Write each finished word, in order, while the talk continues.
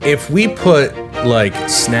if we put like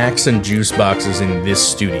snacks and juice boxes in this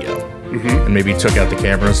studio and maybe took out the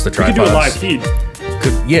cameras, the tripods. We could do a live feed.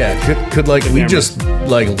 Could like we just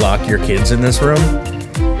like lock your kids in this room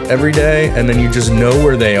every day and then you just know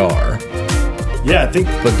where they are. Yeah, I think.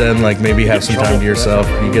 But then like maybe have some time to yourself.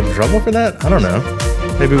 You get in trouble for that? I don't know.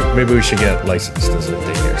 Maybe we should get licensed as a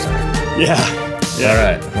daycare center. Yeah. All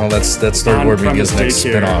right. Well, that's Storyboard Media's next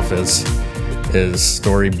spinoff is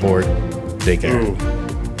Storyboard Daycare. Ooh.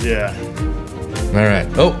 Yeah. All right.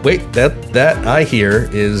 Oh, wait. That I hear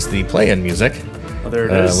is the play-in music. Oh, there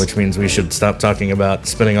it is. Which means we should stop talking about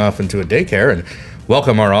spinning off into a daycare and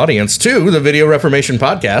welcome our audience to the Video Reformation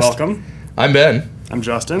Podcast. Welcome. I'm Ben. I'm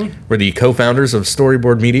Justin. We're the co-founders of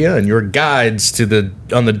Storyboard Media and your guides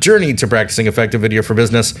on the journey to practicing effective video for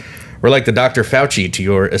business. We're like the Dr. Fauci to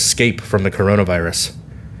your escape from the coronavirus.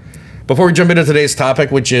 Before we jump into today's topic,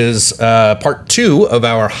 which is part 2 of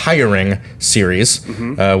our hiring series,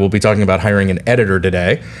 we'll be talking about hiring an editor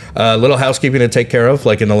today. A little housekeeping to take care of,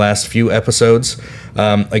 like in the last few episodes.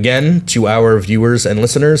 Again, to our viewers and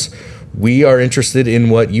listeners, we are interested in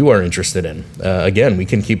what you are interested in. Again, we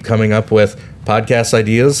can keep coming up with podcast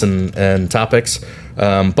ideas and topics,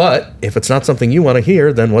 but if it's not something you want to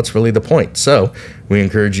hear, then what's really the point? So we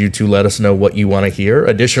encourage you to let us know what you want to hear.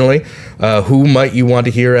 Additionally, who might you want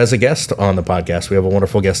to hear as a guest on the podcast? We have a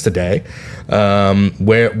wonderful guest today.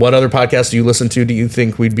 What other podcasts do you listen to? Do you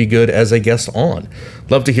think we'd be good as a guest on?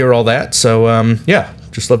 Love to hear all that. So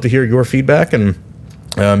just love to hear your feedback and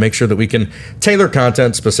make sure that we can tailor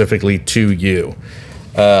content specifically to you.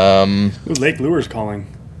 Lake Lure's calling.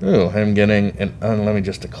 Oh, I'm getting let me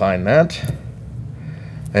just decline that.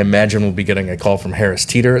 I imagine we'll be getting a call from Harris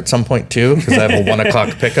Teeter at some point too, because I have a 1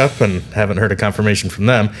 o'clock pickup and haven't heard a confirmation from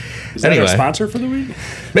them. Is that our sponsor for the week?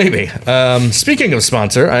 Maybe. Speaking of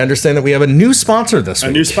sponsor, I understand that we have a new sponsor this week.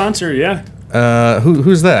 A new sponsor, yeah.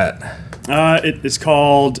 Who's that? It's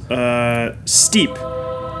called Steep.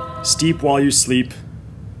 Steep while you sleep.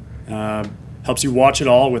 Helps you watch it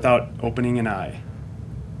all without opening an eye.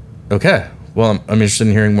 Okay. Well, I'm interested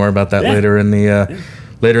in hearing more about that later in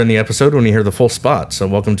the episode when you hear the full spot. So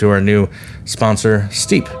welcome to our new sponsor,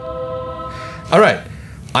 Steep. All right.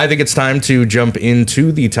 I think it's time to jump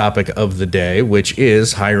into the topic of the day, which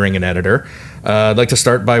is hiring an editor. I'd like to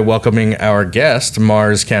start by welcoming our guest,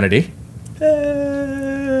 Mars Kennedy.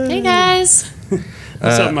 Hey, guys.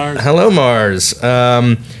 What's up, Mars? Hello, Mars.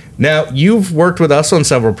 Now, you've worked with us on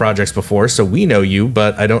several projects before, so we know you,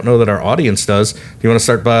 but I don't know that our audience does. Do you want to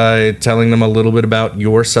start by telling them a little bit about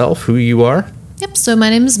yourself, who you are? Yep, so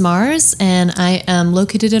my name is Mars, and I am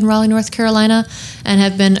located in Raleigh, North Carolina, and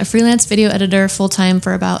have been a freelance video editor full-time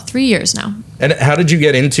for about 3 years now. And how did you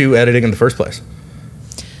get into editing in the first place?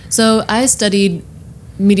 So I studied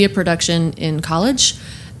media production in college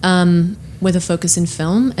with a focus in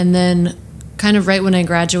film, and then kind of right when I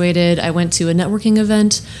graduated, I went to a networking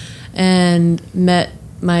event and met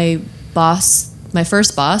my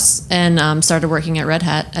first boss, and started working at Red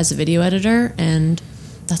Hat as a video editor, and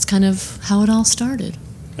that's kind of how it all started.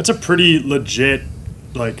 That's a pretty legit,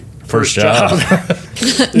 first job.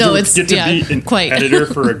 No, it's get to be an quite editor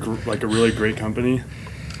for a really great company.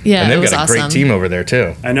 Yeah, and they've it was got a awesome. great team over there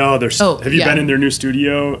too. I know. Have you yeah. been in their new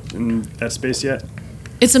studio in that space yet?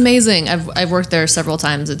 It's amazing. I've worked there several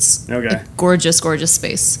times. It's a gorgeous, gorgeous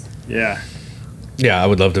space. Yeah. Yeah, I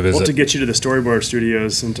would love to visit. We'll have to get you to the Storyboard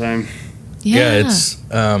Studios sometime. Yeah, it's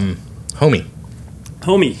homey.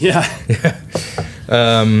 Homey, yeah. Yeah.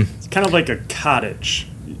 It's kind of like a cottage.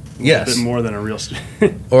 Yes. A bit more than a real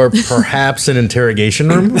or perhaps an interrogation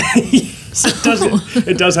room.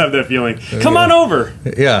 It does have that feeling. Come on over.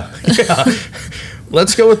 Yeah.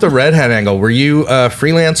 Let's go with the Red Hat angle. Were you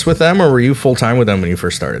freelance with them, or were you full-time with them when you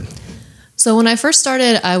first started? So when I first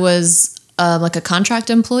started, I was like a contract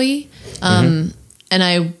employee,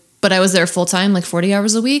 but I was there full-time, like 40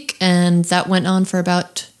 hours a week, and that went on for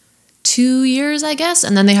about 2 years, I guess,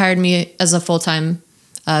 and then they hired me as a full-time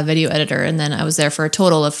video editor, and then I was there for a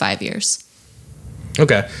total of 5 years.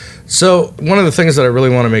 Okay. So one of the things that I really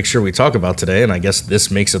want to make sure we talk about today, and I guess this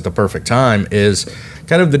makes it the perfect time, is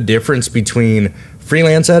kind of the difference between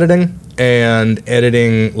freelance editing and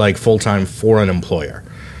editing like full-time for an employer.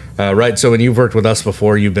 Right? So when you've worked with us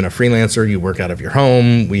before, you've been a freelancer, you work out of your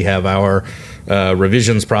home, we have our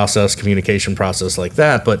revisions process, communication process like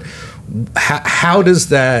that, but how is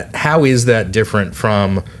that different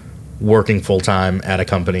from working full-time at a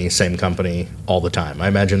company, same company, all the time? I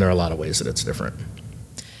imagine there are a lot of ways that it's different.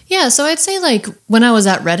 Yeah, so I'd say like when I was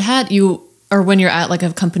at Red Hat, when you're at like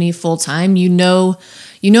a company full time, you know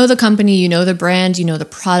the company, you know the brand, you know the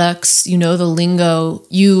products, you know the lingo.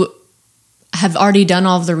 You have already done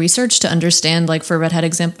all of the research to understand, like for Red Hat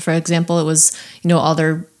for example, it was, all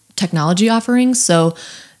their technology offerings. So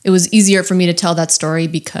it was easier for me to tell that story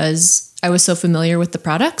because I was so familiar with the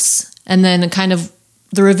products. And then kind of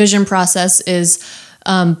the revision process is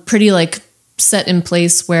pretty like set in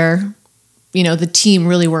place where, the team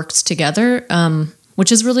really works together,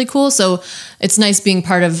 which is really cool. So it's nice being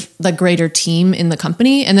part of the greater team in the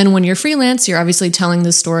company. And then when you're freelance, you're obviously telling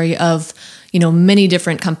the story of, many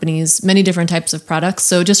different companies, many different types of products.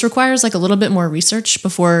 So it just requires like a little bit more research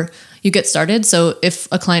before you get started. So if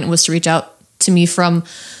a client was to reach out to me from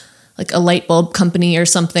like a light bulb company or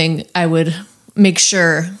something, I would make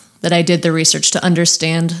sure that I did the research to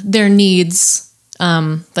understand their needs,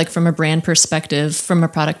 like from a brand perspective, from a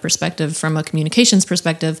product perspective, from a communications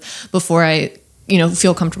perspective, before I,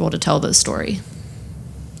 feel comfortable to tell the story.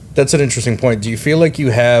 That's an interesting point. Do you feel like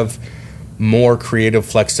you have more creative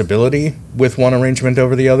flexibility with one arrangement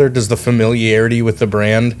over the other? Does the familiarity with the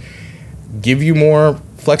brand give you more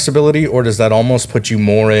flexibility, or does that almost put you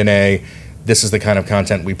more in this is the kind of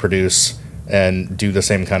content we produce and do the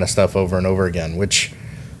same kind of stuff over and over again? Which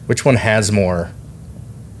one has more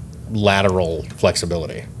lateral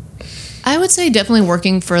flexibility? I would say definitely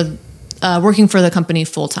working for the company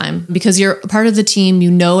full time, because you're part of the team.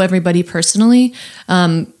 Everybody personally.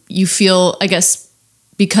 You feel, I guess,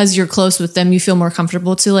 because you're close with them, you feel more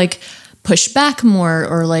comfortable to like push back more,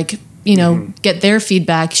 or like get their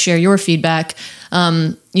feedback, share your feedback.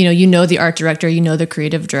 The art director, the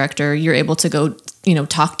creative director. You're able to go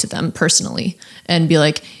talk to them personally and be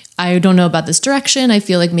like, I don't know about this direction. I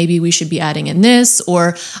feel like maybe we should be adding in this,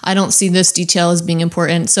 or I don't see this detail as being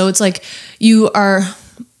important. So it's like you are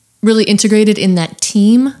really integrated in that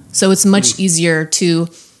team. So it's much easier to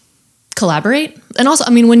collaborate. And also,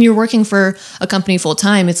 when you're working for a company full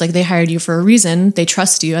time, it's like they hired you for a reason. They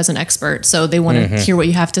trust you as an expert. So they want to hear what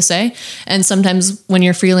you have to say. And sometimes when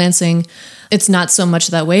you're freelancing, it's not so much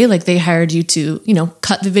that way. Like they hired you to,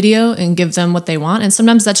 cut the video and give them what they want. And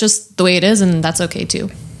sometimes that's just the way it is, and that's okay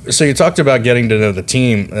too. So you talked about getting to know the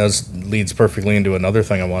team. That leads perfectly into another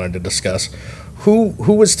thing I wanted to discuss. Who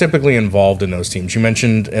was typically involved in those teams? You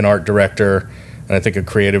mentioned an art director and I think a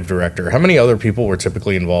creative director. How many other people were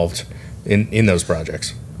typically involved in those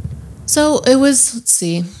projects? So it was, let's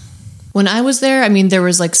see, when I was there, there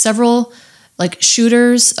was like several like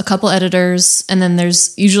shooters, a couple editors, and then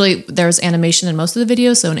there's animation in most of the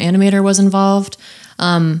videos. So an animator was involved.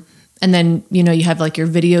 And then, you have like your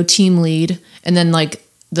video team lead, and then like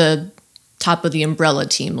the top of the umbrella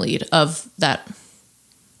team lead of that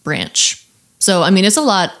branch. So, it's a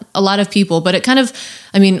lot of people, but it kind of,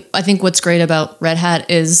 I think what's great about Red Hat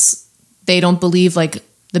is they don't believe like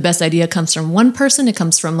the best idea comes from one person. It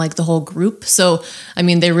comes from like the whole group. So,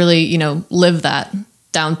 they really, live that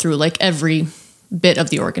down through like every bit of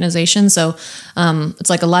the organization. So, it's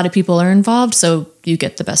like a lot of people are involved. So you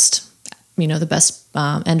get the best,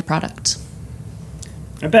 end product.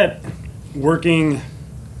 I bet working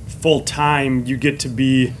full time, you get to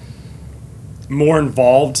be more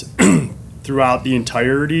involved throughout the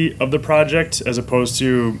entirety of the project, as opposed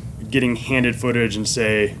to getting handed footage and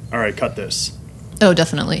say, all right, cut this. Oh,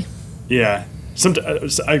 definitely. Yeah.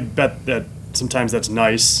 I bet that sometimes that's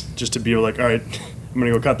nice, just to be like, all right, I'm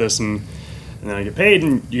going to go cut this, and then I get paid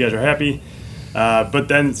and you guys are happy. But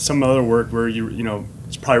then some other work where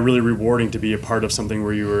it's probably really rewarding to be a part of something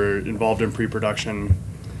where you were involved in pre-production.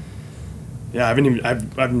 Yeah,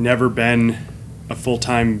 I've never been a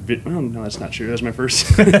full-time oh no, that's not true. That's my first.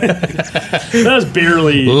 That was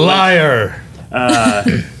barely liar.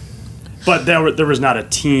 But there was not a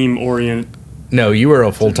team orient. No, you were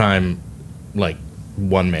a full-time like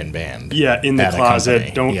one-man band. Yeah, in the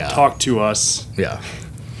closet. Don't talk to us. Yeah.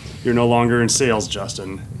 You're no longer in sales,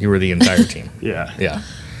 Justin. You were the entire team. Yeah. Yeah.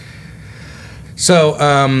 So,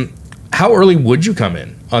 how early would you come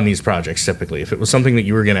in on these projects typically? If it was something that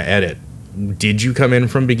you were going to edit, did you come in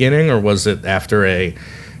from beginning, or was it after a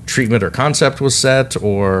treatment or concept was set,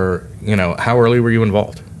 or, how early were you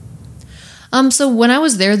involved? So when I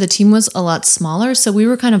was there, the team was a lot smaller. So we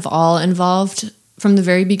were kind of all involved from the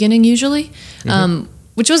very beginning, usually,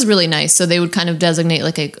 which was really nice. So they would kind of designate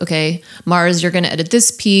like, okay, Mars, you're going to edit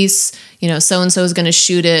this piece, so-and-so is going to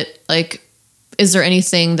shoot it. Like, is there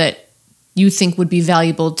anything that you think would be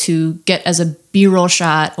valuable to get as a B-roll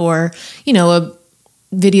shot, or, a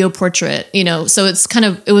video portrait, so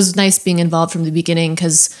it was nice being involved from the beginning,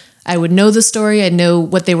 because I would know the story. I'd know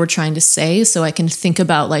what they were trying to say. So I can think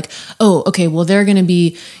about like, oh, okay, well, they're going to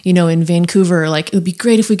be, in Vancouver. Like, it would be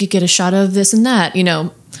great if we could get a shot of this and that,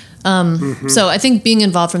 So I think being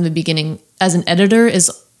involved from the beginning as an editor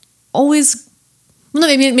is always Well, no,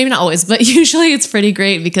 maybe not always, but usually it's pretty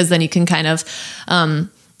great because then you can kind of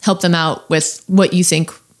help them out with what you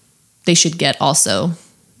think they should get also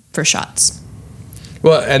for shots.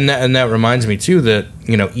 Well, and that reminds me too that,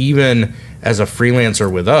 you know, even as a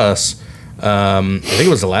freelancer with us, I think it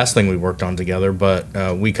was the last thing we worked on together,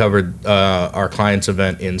 but we covered our client's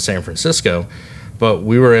event in San Francisco, but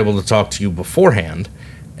we were able to talk to you beforehand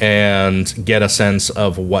and get a sense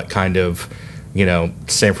of what kind of, you know,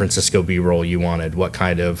 San Francisco B-roll you wanted, what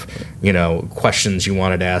kind of, you know, questions you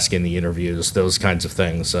wanted to ask in the interviews, those kinds of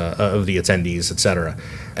things of the attendees, et cetera.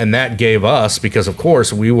 And that gave us, because of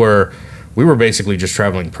course we were basically just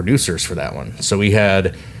traveling producers for that one. So we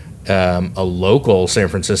had a local San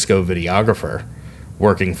Francisco videographer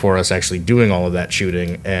working for us, actually doing all of that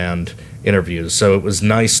shooting and interviews. So it was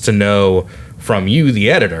nice to know from you, the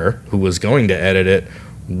editor, who was going to edit it,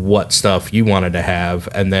 what stuff you wanted to have,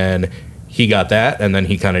 and then he got that, and then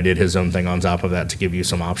he kind of did his own thing on top of that to give you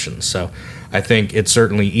some options. So I think it's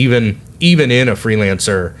certainly, even in a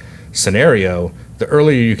freelancer scenario, the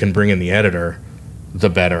earlier you can bring in the editor, the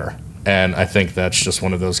better. And I think that's just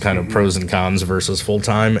one of those kind of pros and cons versus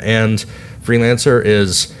full-time and freelancer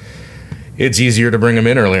is it's easier to bring them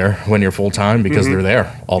in earlier when you're full-time because they're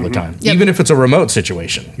there all the time. Yep. Even if it's a remote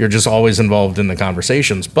situation, you're just always involved in the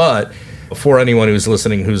conversations. But for anyone who's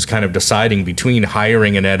listening who's kind of deciding between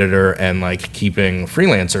hiring an editor and like keeping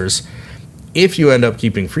freelancers, if you end up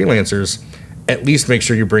keeping freelancers, at least make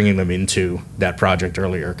sure you're bringing them into that project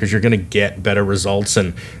earlier because you're going to get better results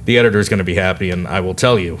and the editor is going to be happy. And I will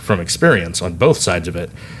tell you from experience on both sides of it,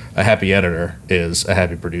 a happy editor is a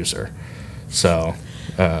happy producer. So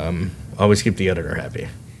always keep the editor happy.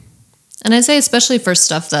 And I say especially for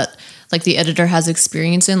stuff that like the editor has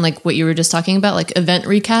experience in, like what you were just talking about, like event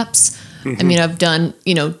recaps. I mean, I've done,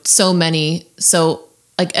 you know, so many, so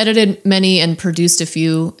like edited many and produced a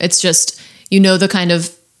few. It's just, you know, the kind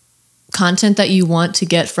of content that you want to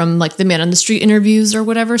get from like the man on the street interviews or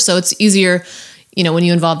whatever. So it's easier, you know, when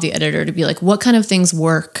you involve the editor to be like, what kind of things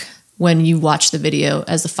work when you watch the video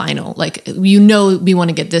as the final? Like, you know, we want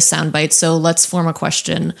to get this soundbite, so let's form a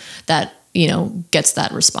question that, you know, gets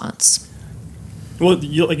that response. Well,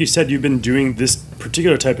 like you said, you've been doing this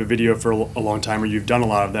particular type of video for a long time, or you've done a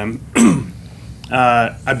lot of them.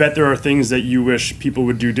 I bet there are things that you wish people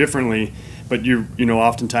would do differently, but you know,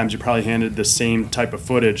 oftentimes you're probably handed the same type of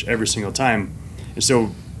footage every single time. And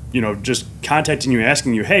so, you know, just contacting you,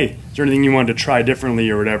 asking you, hey, is there anything you wanted to try differently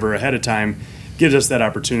or whatever ahead of time, gives us that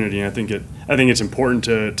opportunity. And I think it's important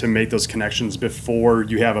to make those connections before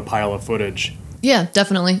you have a pile of footage. Yeah,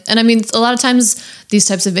 definitely. And I mean, a lot of times these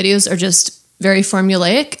types of videos are just very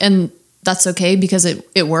formulaic, and that's okay because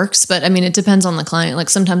it works. But I mean, it depends on the client. Like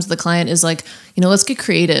sometimes the client is like, you know, let's get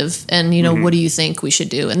creative and, you know, what do you think we should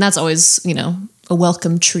do? And that's always, you know, a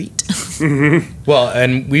welcome treat. Well,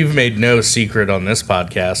 and we've made no secret on this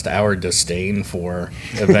podcast our disdain for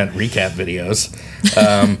event recap videos.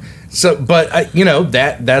 But you know,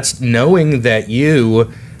 that's knowing that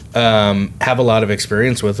you have a lot of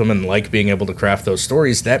experience with them and like being able to craft those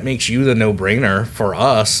stories. That makes you the no-brainer for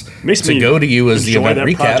us to go to you as the event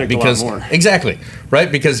recap because exactly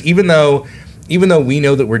right. Because even though we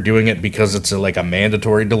know that we're doing it because it's like a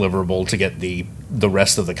mandatory deliverable to get the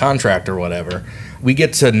rest of the contract or whatever, we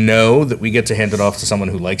get to know that we get to hand it off to someone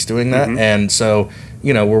who likes doing that. And so,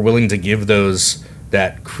 you know, we're willing to give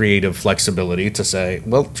that creative flexibility to say,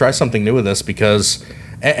 well, try something new with this because,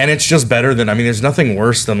 and it's just better than, I mean, there's nothing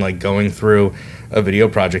worse than like going through a video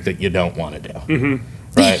project that you don't want to do.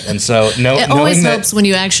 Right. And so it always helps when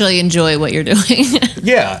you actually enjoy what you're doing.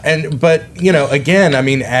 Yeah. But, you know, again, I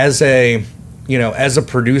mean, as a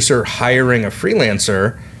producer hiring a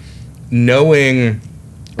freelancer, knowing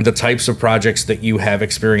the types of projects that you have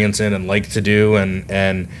experience in and like to do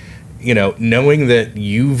and you know, knowing that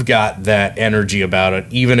you've got that energy about it,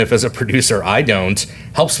 even if as a producer I don't,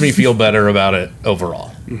 helps me feel better about it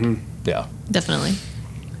overall. Yeah. Definitely.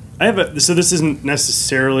 So this isn't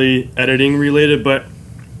necessarily editing related, but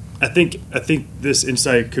I think this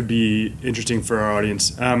insight could be interesting for our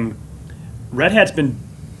audience. Red Hat's been,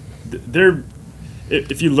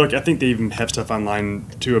 if you look, I think they even have stuff online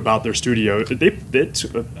too about their studio. It's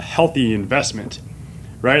a healthy investment,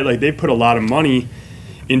 right? Like they put a lot of money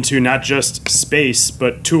into not just space,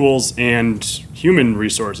 but tools and human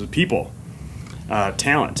resources, people,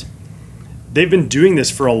 talent. They've been doing this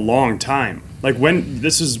for a long time. Like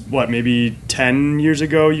this is maybe 10 years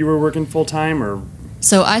ago you were working full time or?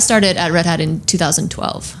 So I started at Red Hat in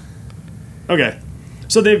 2012. Okay.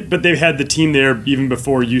 So they've had the team there even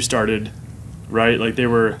before you started, right? Like they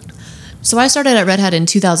were. So I started at Red Hat in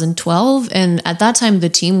 2012, and at that time the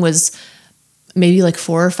team was maybe like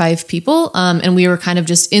 4 or 5 people. And we were kind of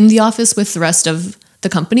just in the office with the rest of the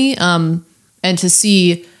company. And to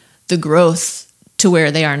see the growth to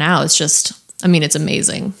where they are now, it's just, I mean, it's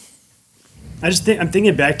amazing. I'm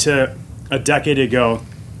thinking back to a decade ago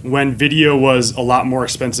when video was a lot more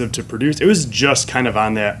expensive to produce. It was just kind of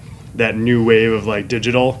on that new wave of like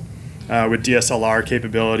digital with DSLR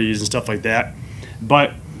capabilities and stuff like that.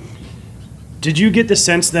 But did you get the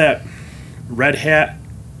sense that Red Hat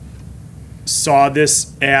saw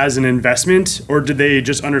this as an investment, or did they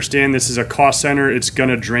just understand this is a cost center, it's going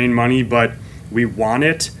to drain money, but we want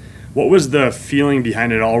it? What was the feeling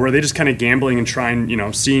behind it all? Were they just kind of gambling and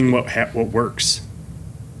trying, seeing what works?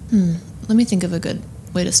 Let me think of a good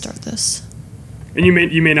way to start this. And you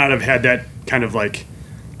may not have had that kind of like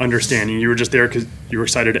understanding. You were just there because you were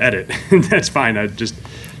excited to edit. That's fine. I'm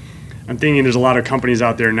thinking there's a lot of companies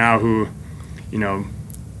out there now who,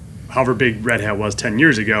 however big Red Hat was 10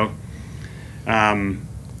 years ago,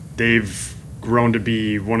 they've grown to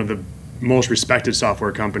be one of the most respected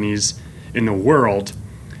software companies in the world.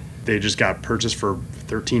 They just got purchased for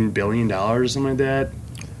 $13 billion or something like that.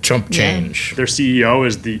 Chump change. Their CEO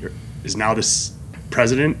is now the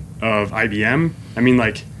president of IBM. I mean,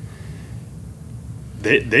 like,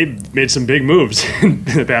 they've made some big moves in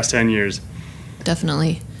the past 10 years.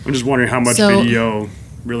 Definitely. I'm just wondering how much video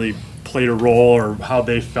really played a role, or how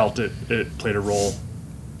they felt it played a role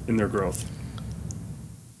in their growth.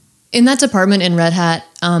 In that department in Red Hat,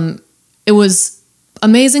 it was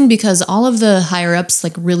amazing because all of the higher ups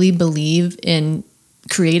like really believe in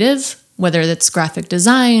creative, whether that's graphic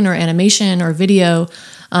design or animation or video.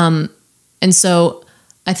 And so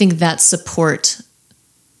I think that support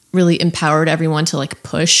really empowered everyone to like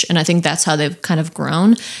push. And I think that's how they've kind of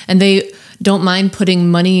grown. And they don't mind putting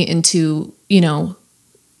money into,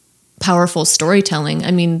 powerful storytelling. I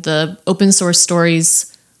mean, the open source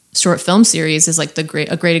stories short film series is like a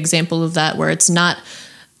great example of that, where it's not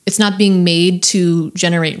being made to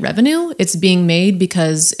generate revenue. It's being made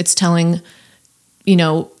because it's telling,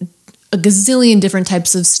 a gazillion different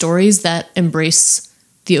types of stories that embrace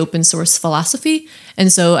the open source philosophy.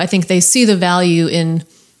 And so I think they see the value in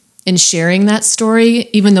sharing that story,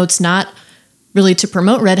 even though it's not really to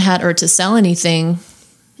promote Red Hat or to sell anything.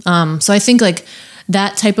 So I think like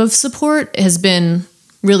that type of support has been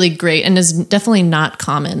really great and is definitely not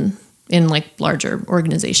common in like larger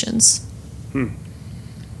organizations.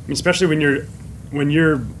 Especially when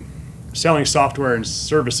you're selling software and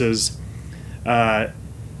services,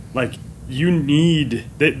 like you need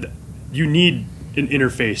an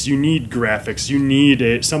interface, you need graphics, you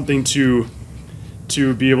need something to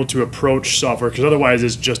be able to approach software, because otherwise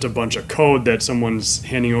it's just a bunch of code that someone's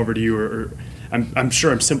handing over to you. Or I'm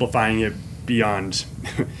sure I'm simplifying it beyond,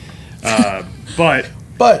 but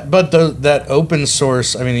that open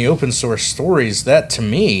source, the open source stories, that to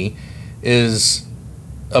me is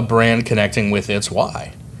a brand connecting with its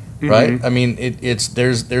why, right?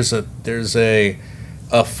 Mm-hmm. There's a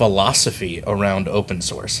philosophy around open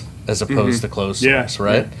source as opposed to closed source,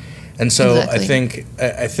 right? Yeah. And so exactly.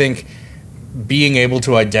 I think being able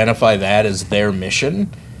to identify that as their mission,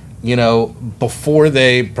 before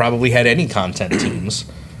they probably had any content teams,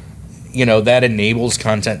 that enables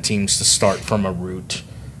content teams to start from a root,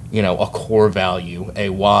 a core value, a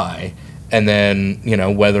why. And then,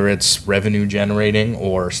 whether it's revenue generating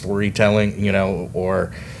or storytelling,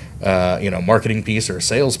 or, marketing piece or a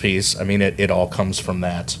sales piece, it all comes from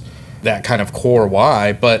that kind of core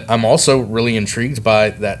why. But I'm also really intrigued by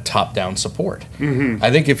that top-down support. Mm-hmm.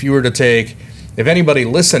 I think if anybody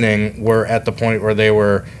listening were at the point where they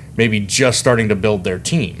were maybe just starting to build their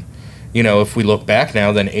team, if we look back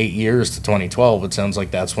now, then 8 years to 2012, it sounds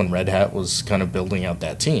like that's when Red Hat was kind of building out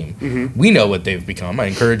that team. Mm-hmm. We know what they've become. I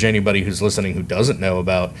encourage anybody who's listening who doesn't know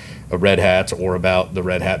about a Red Hat or about the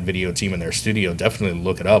Red Hat video team in their studio, definitely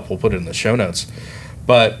look it up. We'll put it in the show notes.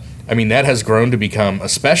 But, that has grown to become,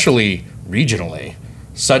 especially regionally,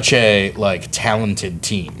 such a talented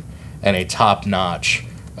team and a top-notch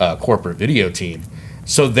corporate video team.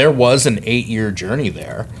 So there was an 8-year journey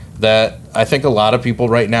there that I think a lot of people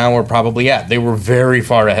right now are probably at. They were very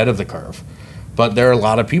far ahead of the curve. But there are a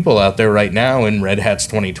lot of people out there right now in Red Hat's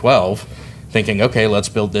 2012 thinking, okay, let's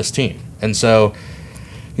build this team. And so,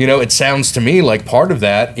 it sounds to me like part of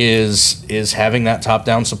that is having that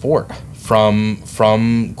top-down support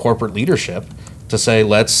from corporate leadership to say,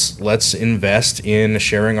 let's invest in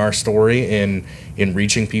sharing our story, in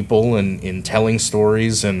reaching people, and in telling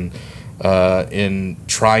stories, and in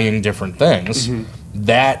trying different things. Mm-hmm.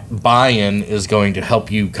 That buy-in is going to help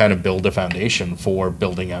you kind of build a foundation for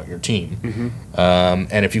building out your team. Mm-hmm.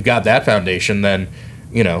 And if you've got that foundation, then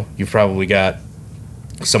you've probably got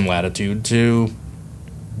some latitude to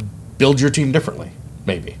build your team differently,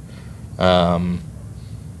 maybe. All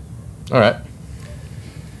right.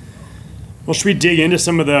 Well, should we dig into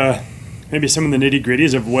some of the nitty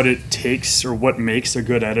gritties of what it takes or what makes a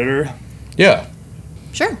good editor? Yeah.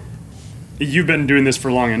 Sure. You've been doing this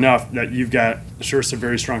for long enough that you've got sure some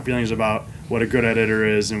very strong feelings about what a good editor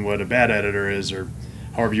is and what a bad editor is, or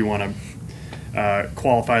however you want to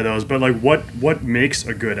qualify those. But like, what makes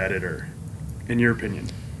a good editor, in your opinion?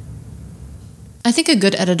 I think a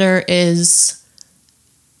good editor is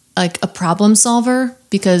like a problem solver,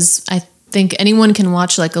 because I think anyone can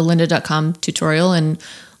watch like a lynda.com tutorial and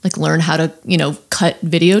like learn how to, cut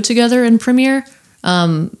video together in Premiere.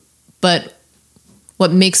 But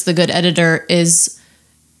what makes the good editor is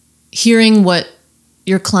hearing what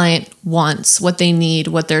your client wants, what they need,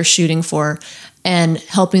 what they're shooting for, and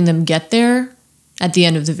helping them get there at the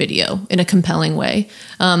end of the video in a compelling way.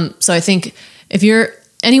 So I think if you're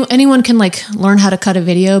anyone can like learn how to cut a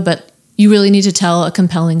video, but you really need to tell a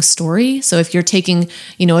compelling story. So if you're taking,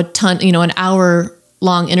 an hour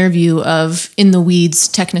long interview of in the weeds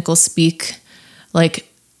technical speak,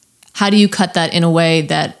 like how do you cut that in a way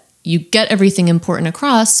that you get everything important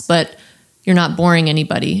across, but you're not boring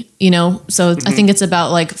anybody, So I think it's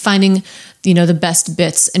about like finding, the best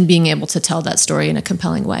bits and being able to tell that story in a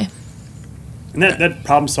compelling way. And that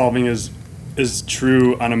problem solving is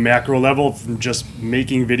true on a macro level from just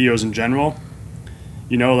making videos in general.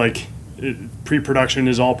 Pre-production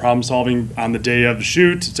is all problem solving on the day of the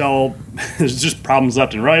shoot. There's just problems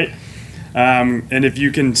left and right. And if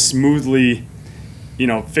you can smoothly,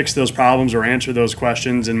 fix those problems or answer those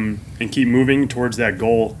questions and keep moving towards that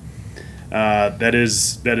goal, that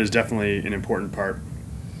is definitely an important part.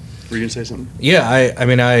 Were you gonna say something? Yeah,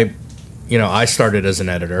 I started as an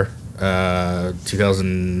editor,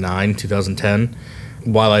 2009, 2010.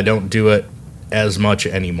 While I don't do it as much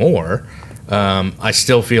anymore, I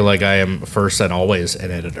still feel like I am first and always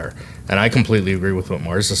an editor. And I completely agree with what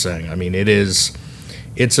Mars is saying. I mean,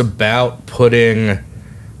 it's about putting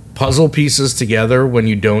puzzle pieces together when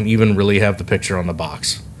you don't even really have the picture on the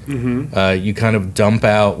box. Mm-hmm. You kind of dump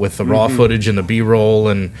out with the raw footage and the B-roll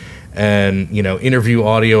and interview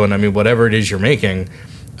audio and whatever it is you're making,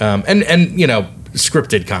 and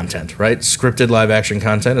scripted content, right? Scripted live action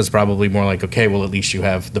content is probably more like, okay, well, at least you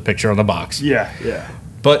have the picture on the box. Yeah.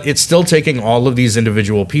 But it's still taking all of these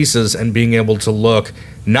individual pieces and being able to look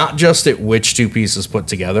not just at which two pieces put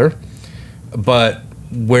together, but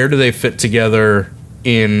where do they fit together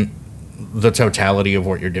in the totality of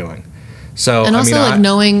what you're doing. So, and also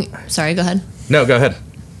knowing, sorry, go ahead. No, go ahead.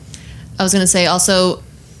 I was going to say also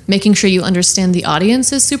making sure you understand the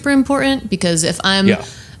audience is super important, because if I'm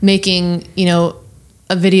making,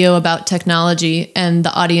 a video about technology and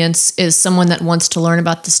the audience is someone that wants to learn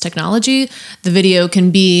about this technology, the video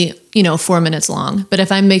can be, 4 minutes long. But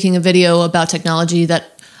if I'm making a video about technology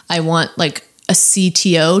that I want like a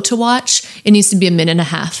CTO to watch, it needs to be 1.5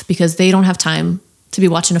 minutes, because they don't have time to be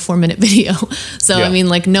watching a 4-minute video. So,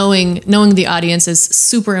 knowing the audience is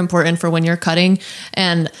super important for when you're cutting.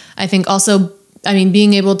 And I think also,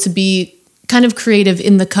 being able to be kind of creative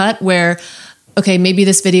in the cut where, okay, maybe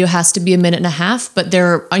this video has to be 1.5 minutes, but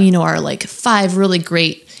there are like 5 really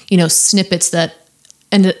great, snippets that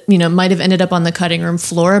might have ended up on the cutting room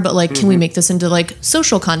floor, but like, can we make this into like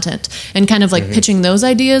social content and kind of like pitching those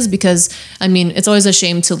ideas? Because it's always a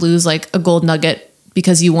shame to lose like a gold nugget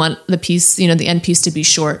because you want the piece, the end piece to be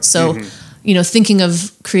short. So, thinking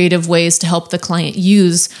of creative ways to help the client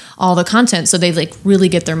use all the content so they like really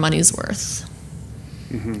get their money's worth.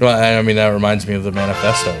 Well, that reminds me of the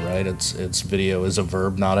manifesto, right? It's video is a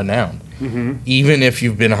verb, not a noun. Even if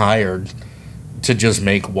you've been hired to just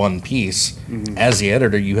make one piece, as the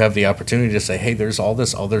editor, you have the opportunity to say, hey, there's all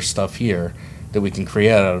this other stuff here that we can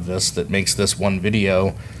create out of this that makes this one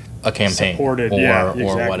video a campaign supported,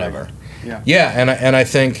 or whatever. And I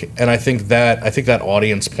think that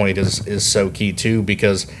audience point is so key too,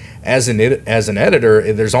 because as an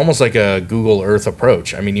editor, there's almost like a Google Earth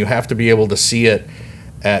approach. You have to be able to see it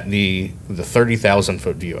at the 30,000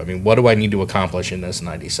 foot view. What do I need to accomplish in this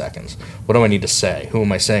 90 seconds? What do I need to say? Who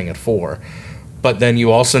am I saying it for? But then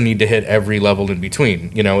you also need to hit every level in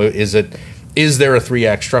between. Is there a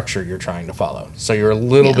 3-act structure you're trying to follow? So you're a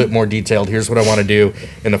little bit more detailed. Here's what I want to do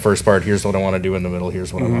in the first part. Here's what I want to do in the middle.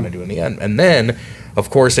 Here's what I want to do in the end. And then,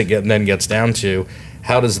 of course, it then gets down to,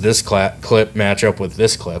 how does this clip match up with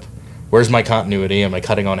this clip? Where's my continuity? Am I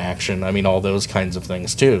cutting on action? All those kinds of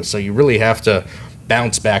things too. So you really have to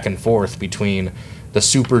bounce back and forth between the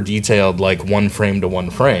super detailed, like one frame to one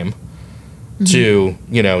frame, to,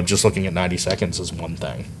 just looking at 90 seconds as one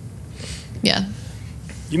thing. Yeah.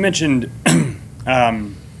 You mentioned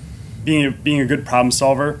being a good problem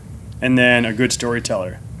solver and then a good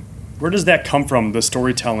storyteller. Where does that come from, the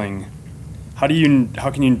storytelling? How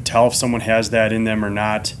can you tell if someone has that in them or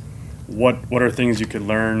not? What are things you could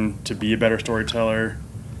learn to be a better storyteller?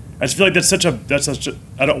 I just feel like that's such a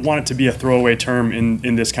I don't want it to be a throwaway term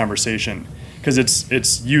in this conversation, because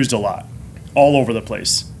it's used a lot all over the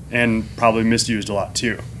place and probably misused a lot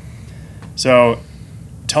too. So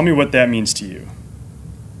tell me what that means to you.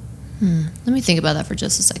 Let me think about that for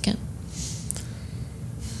just a second.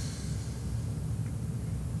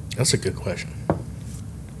 That's a good question.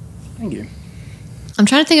 Thank you. I'm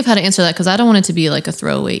trying to think of how to answer that because I don't want it to be like a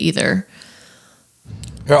throwaway either.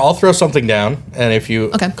 Here, I'll throw something down, and if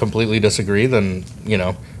you Okay. completely disagree, then,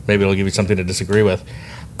 maybe it'll give you something to disagree with.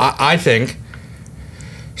 I think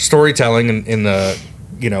storytelling in the,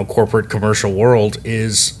 corporate commercial world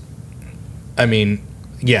is,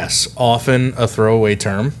 yes, often a throwaway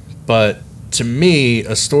term, but to me,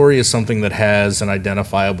 a story is something that has an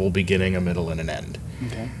identifiable beginning, a middle, and an end.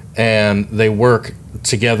 Okay. And they work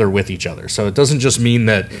together with each other. So it doesn't just mean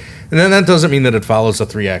that, and then that doesn't mean that it follows a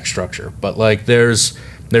 3-act structure, but like there's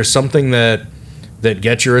something that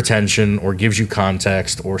gets your attention or gives you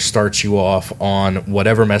context or starts you off on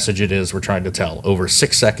whatever message it is we're trying to tell over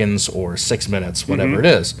 6 seconds or 6 minutes, whatever it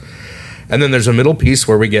is. And then there's a middle piece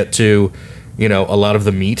where we get to, a lot of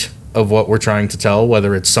the meat of what we're trying to tell,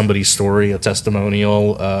 whether it's somebody's story, a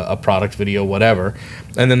testimonial, a product video, whatever.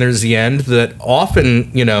 And then there's the end that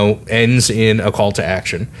often, ends in a call to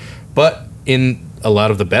action. But in a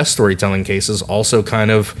lot of the best storytelling cases, also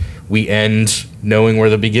kind of we end knowing where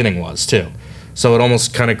the beginning was too. So it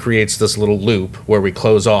almost kind of creates this little loop where we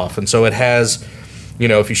close off. And so it has,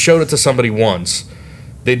 if you showed it to somebody once,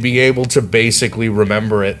 they'd be able to basically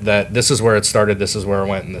remember it, that this is where it started, this is where it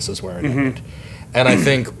went, and this is where it ended. And I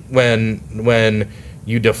think when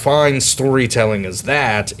you define storytelling as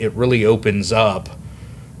that, it really opens up.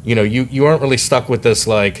 You aren't really stuck with this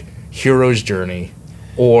like hero's journey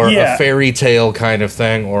or a fairy tale kind of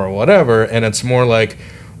thing or whatever. And it's more like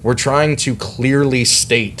we're trying to clearly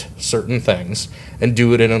state certain things and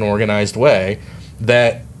do it in an organized way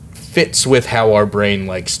that fits with how our brain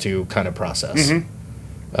likes to kind of process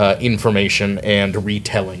information and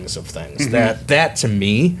retellings of things. That to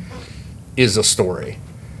me is a story.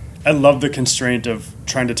 I love the constraint of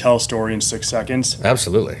trying to tell a story in 6 seconds.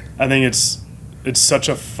 Absolutely. I think it's such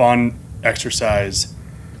a fun exercise.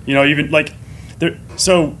 Even like there.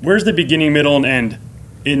 So where's the beginning, middle, and end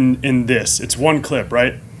in this? It's one clip,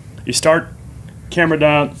 right? You start camera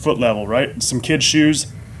down, foot level, right? Some kid's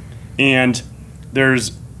shoes, and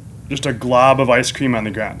there's just a glob of ice cream on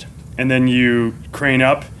the ground. And then you crane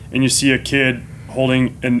up and you see a kid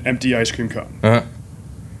holding an empty ice cream cone.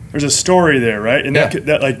 There's a story there, right? And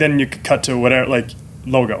that like then you could cut to whatever, like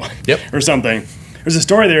logo or something. There's a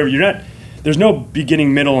story there. There's no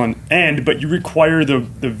beginning, middle, and end, but you require the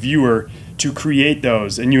viewer to create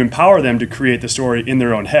those, and you empower them to create the story in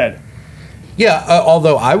their own head. Yeah,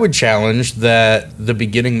 although I would challenge that the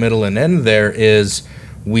beginning, middle, and end there is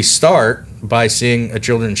we start by seeing a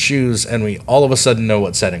children's shoes, and we all of a sudden know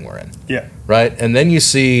what setting we're in. Yeah. Right? And then you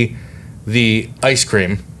see the ice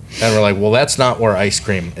cream, and we're like, well, that's not where ice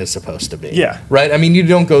cream is supposed to be. Yeah. Right? I mean, you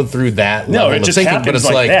don't go through that level it of just thinking, happens but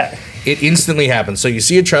it's like that. It instantly happens. So you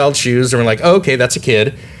see a child's shoes, and we're like, oh, okay, that's a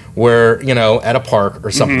kid. We're, at a park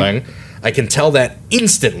or something. I can tell that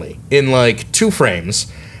instantly in like 2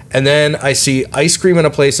 frames. And then I see ice cream in a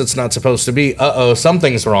place that's not supposed to be. Uh-oh,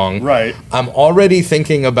 something's wrong. Right. I'm already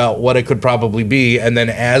thinking about what it could probably be. And then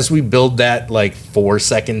as we build that like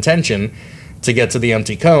 4-second tension to get to the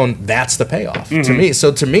empty cone, that's the payoff to me.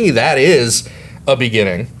 So to me, that is a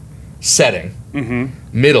beginning, setting,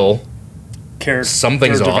 middle,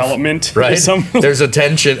 something's off. Development. Right? There's a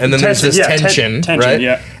tension, and then there's this tension, right?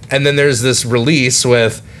 Yeah. And then there's this release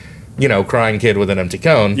with, crying kid with an empty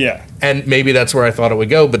cone. Yeah. And maybe that's where I thought it would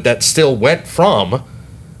go, but that still went from,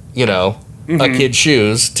 a kid's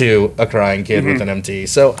shoes to a crying kid with an empty.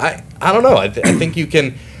 So I don't know. I think you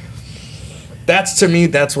can. To me,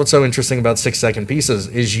 that's what's so interesting about 6-second pieces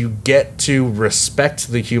is you get to respect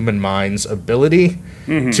the human mind's ability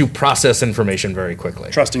to process information very quickly.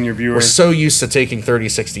 Trusting your viewer. We're so used to taking 30,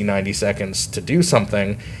 60, 90 seconds to do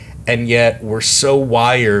something, and yet we're so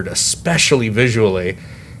wired, especially visually,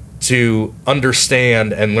 to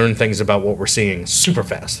understand and learn things about what we're seeing super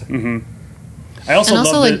fast. I also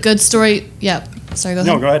love like good story. Yeah. Sorry, go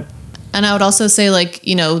ahead. No, go ahead. And I would also say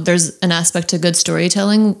there's an aspect to good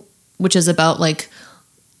storytelling, which is about like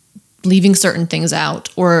leaving certain things out.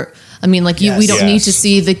 Or, we don't need to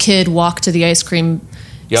see the kid walk to the ice cream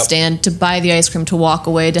stand to buy the ice cream, to walk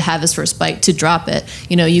away, to have his first bite, to drop it.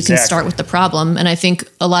 You know, you can start with the problem. And I think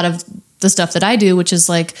a lot of the stuff that I do, which is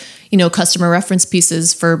like, you know, customer reference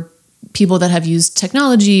pieces for people that have used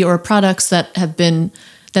technology or products that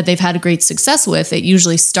they've had great success with, it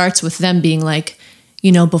usually starts with them being like,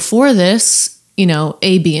 you know, before this, you know,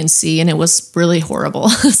 A, B, and C, and it was really horrible.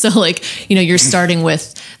 So like, you know, you're starting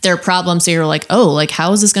with their problem. So you're like, oh, like,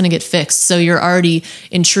 how is this going to get fixed? So you're already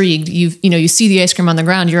intrigued. You see the ice cream on the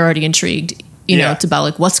ground, you're already intrigued, you know, to about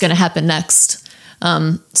like, what's going to happen next?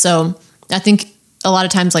 So I think a lot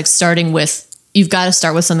of times, like, starting with, you've got to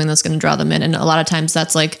start with something that's going to draw them in. And a lot of times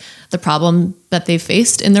that's like the problem that they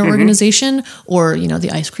faced in their organization, or, you know,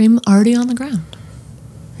 the ice cream already on the ground.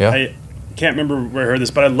 Yeah. I can't remember where I heard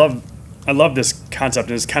this, but I love this concept,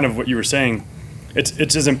 and it's kind of what you were saying.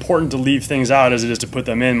 It's as important to leave things out as it is to put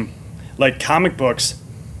them in. Like comic books,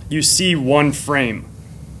 you see one frame,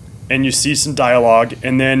 and you see some dialogue,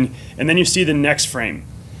 and then you see the next frame,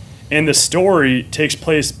 and the story takes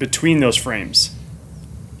place between those frames.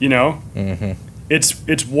 You know,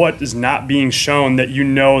 it's what is not being shown that, you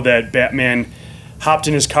know, that Batman hopped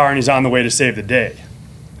in his car and he's on the way to save the day.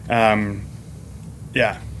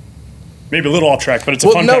 Yeah. Maybe a little off track, but it's a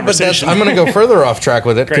fun conversation. But I'm going to go further off track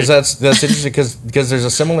with it, because that's interesting, because there's a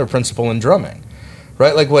similar principle in drumming,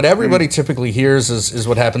 right? Like what everybody typically hears is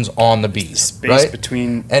what happens on the beat, space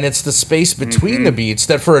between, and it's the space between the beats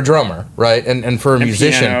that, for a drummer, right, and for a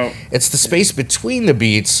musician, piano. It's the space between the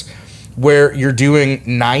beats where you're doing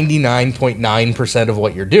 99.9% of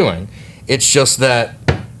what you're doing. It's just that,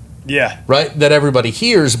 right, that everybody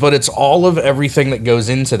hears, but it's all of everything that goes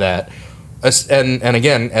into that. And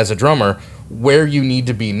again, as a drummer, where you need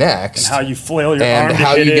to be next, and how you flail your and arm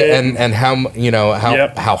how to hit you get, it. and how, you know,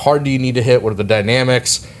 how hard do you need to hit? What are the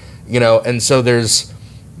dynamics? You know, and so there's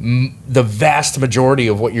the vast majority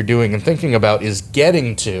of what you're doing and thinking about is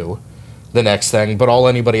getting to the next thing, but all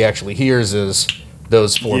anybody actually hears is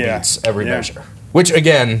those 4 beats every measure. Which,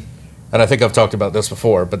 again, and I think I've talked about this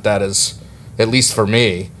before, but that is, at least for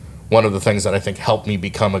me, one of the things that I think helped me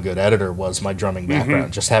become a good editor was my drumming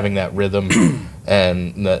background. Just having that rhythm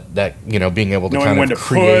and that you know, being able to knowing kind of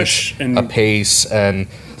create a pace, and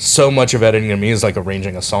so much of editing to me is like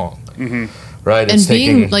arranging a song. Right? And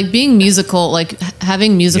being musical, like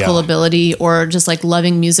having musical ability, or just like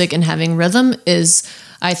loving music and having rhythm is,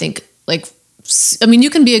 I think, like, I mean, you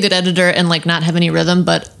can be a good editor and like not have any rhythm,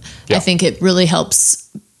 but I think it really helps,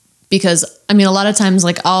 because I mean, a lot of times,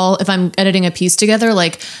 like, if I'm editing a piece together,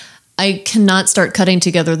 like, I cannot start cutting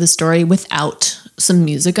together the story without some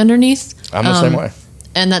music underneath. I'm the same way.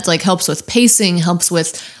 And that's like helps with pacing, helps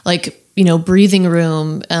with like, you know, breathing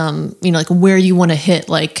room, you know, like where you want to hit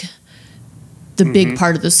like the big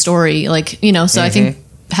part of the story, like, you know, so I think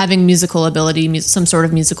having musical ability, some sort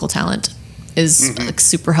of musical talent is like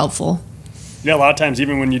super helpful. Yeah, a lot of times,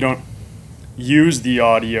 even when you don't use the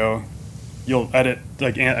audio, you'll edit.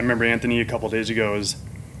 Like, I remember Anthony a couple of days ago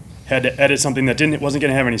had to edit something that wasn't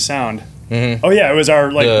going to have any sound. Oh yeah, it was our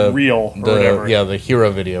reel or whatever. Yeah, the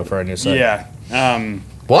hero video for our new site. Yeah.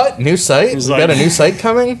 What new site? We got a new site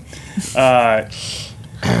coming?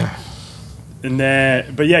 And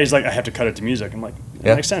then, but yeah, he's like, I have to cut it to music. I'm like,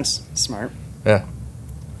 that makes sense. It's smart. Yeah.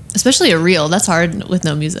 Especially a reel, that's hard with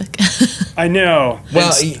no music. I know.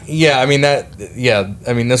 Well, yeah, I mean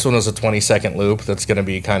I mean, this one was a 20-second loop that's going to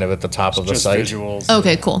be kind of at the top of the site. Visuals.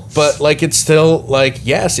 Okay, cool. But like, it's still like,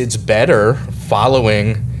 yes, it's better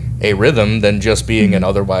following a rhythm than just being an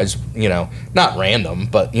otherwise, you know, not random,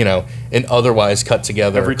 but, you know, an otherwise cut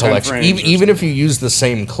together collection. Even if you use the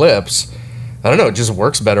same clips, I don't know, it just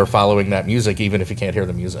works better following that music, even if you can't hear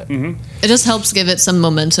the music. It just helps give it some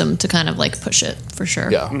momentum to kind of like push it, for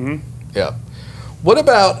sure. Yeah. Yeah. What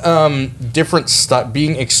about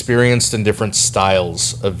being experienced in different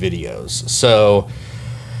styles of videos? So,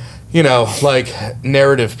 you know, like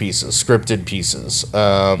narrative pieces, scripted pieces,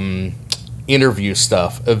 interview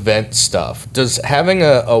stuff, event stuff. Does having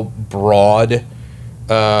a broad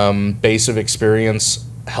base of experience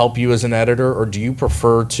help you as an editor, or do you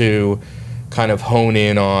prefer to kind of hone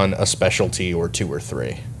in on a specialty or 2 or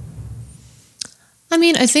 3? I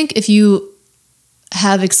mean, I think if you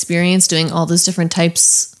have experience doing all those different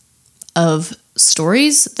types of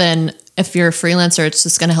stories, then if you're a freelancer, it's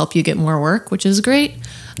just going to help you get more work, which is great.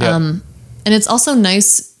 Yep. And it's also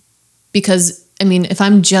nice because, I mean, if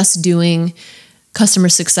I'm just doing customer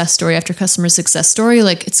success story after customer success story,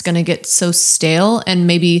 like, it's going to get so stale, and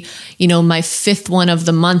maybe, you know, my 5th one of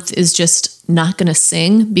the month is just not going to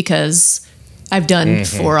sing because I've done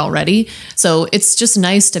 4 already. So it's just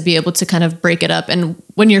nice to be able to kind of break it up. And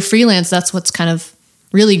when you're freelance, that's what's kind of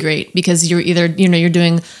really great, because you're either, you know, you're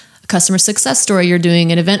doing a customer success story, you're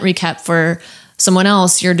doing an event recap for someone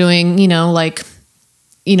else, you're doing,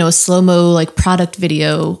 a slow-mo like product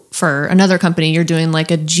video for another company, you're doing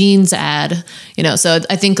like a jeans ad, so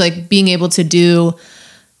I think like being able to do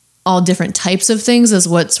all different types of things is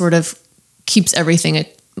what sort of keeps everything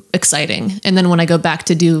exciting. And then when I go back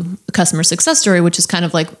to do a customer success story, which is kind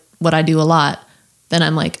of like what I do a lot, then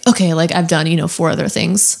I'm like, okay, like I've done, 4 other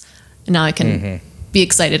things, and now I can be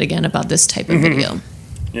excited again about this type of video.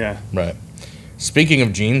 Yeah. Right. Speaking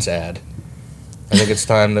of jeans ad, I think it's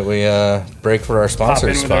time that we break for our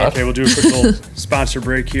sponsor spot. Okay, we'll do a quick little sponsor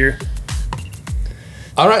break here.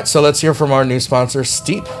 All right, so let's hear from our new sponsor,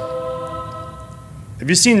 Steep. Have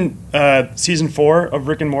you seen season 4 of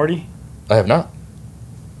Rick and Morty? I have not.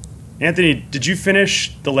 Anthony, did you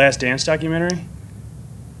finish the Last Dance documentary?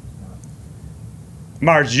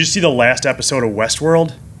 Mars, did you see the last episode of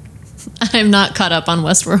Westworld? I'm not caught up on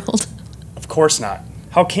Westworld. Of course not.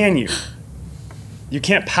 How can you? You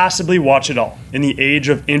can't possibly watch it all. In the age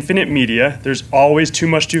of infinite media, there's always too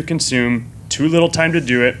much to consume, too little time to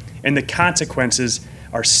do it, and the consequences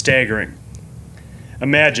are staggering.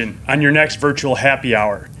 Imagine on your next virtual happy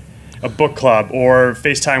hour, a book club, or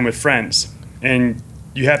FaceTime with friends, and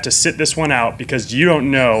you have to sit this one out because you don't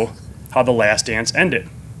know how the Last Dance ended.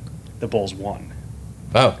 The Bulls won.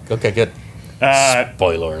 Oh, okay, good.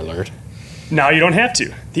 Spoiler alert. Now you don't have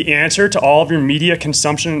to. The answer to all of your media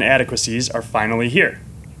consumption inadequacies are finally here.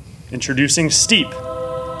 Introducing Steep.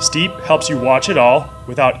 Steep helps you watch it all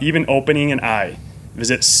without even opening an eye.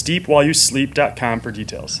 Visit steepwhileyousleep.com for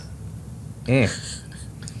details.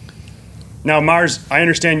 Now, Mars, I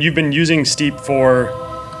understand you've been using Steep for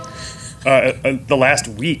the last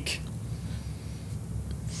week.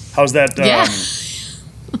 How's that?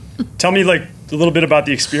 Tell me like a little bit about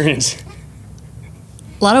the experience.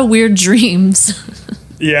 A lot of weird dreams.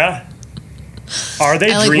 Yeah? Are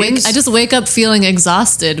they dreams? I just wake up feeling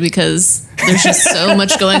exhausted because there's just so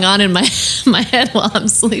much going on in my head while I'm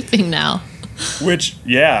sleeping now. Which,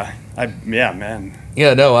 man.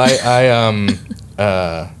 Yeah, no,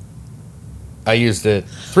 I used it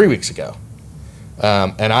 3 weeks ago,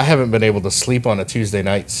 and I haven't been able to sleep on a Tuesday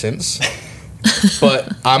night since.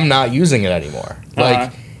 But I'm not using it anymore.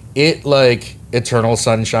 Like Eternal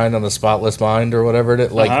Sunshine on the Spotless Mind or whatever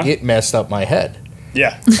it messed up my head.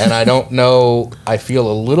 Yeah. And I don't know. I feel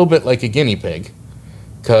a little bit like a guinea pig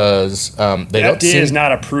because they don't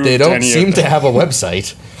seem to have a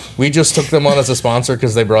website. We just took them on as a sponsor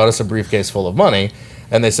because they brought us a briefcase full of money,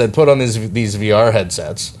 and they said put on these VR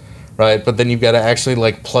headsets, right? But then you've got to actually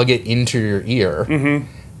like plug it into your ear.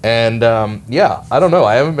 And I don't know.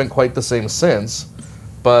 I haven't been quite the same since,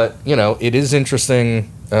 but it is interesting.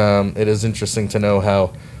 It is interesting to know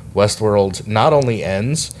how Westworld not only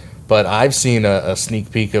ends, but I've seen a sneak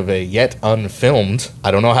peek of a yet unfilmed,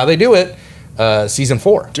 I don't know how they do it, season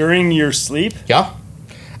 4. During your sleep? Yeah.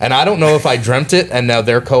 And I don't know if I dreamt it and now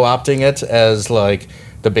they're co-opting it as like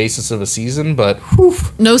the basis of a season, but whew.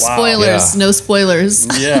 No spoilers. Yeah. No spoilers.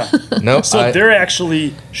 Yeah. No. So they're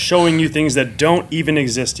actually showing you things that don't even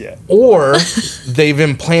exist yet. Or they've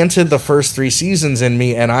implanted the first 3 seasons in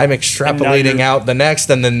me and I'm extrapolating out the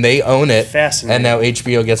next, and then they own it. Fascinating. And now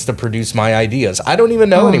HBO gets to produce my ideas. I don't even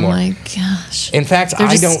know anymore. Oh my gosh. In fact, they're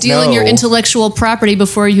just stealing your intellectual property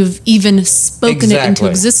before you've even spoken it into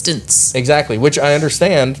existence. Exactly. Which I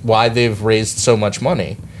understand why they've raised so much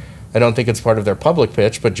money. I don't think it's part of their public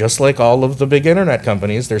pitch, but just like all of the big internet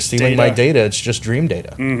companies, they're stealing my data. It's just dream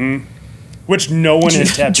data. Mm-hmm. Which no one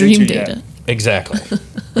has tapped dream into data. Yet. Exactly.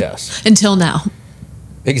 Yes. Until now.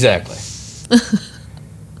 Exactly.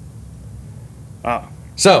 Wow.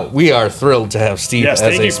 So we are thrilled to have Steve as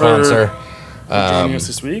a sponsor. For joining us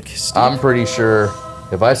this week. Steve. I'm pretty sure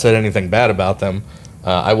if I said anything bad about them,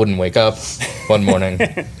 I wouldn't wake up one morning.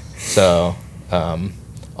 So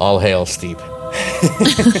all hail Steve.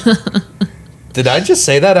 Did I just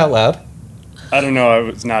say that out loud? I don't know. I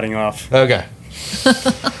was nodding off. Okay.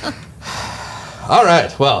 All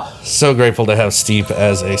right. Well, so grateful to have Steve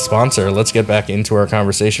as a sponsor. Let's get back into our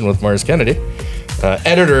conversation with Mars Kennedy,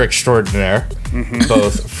 editor-extraordinaire,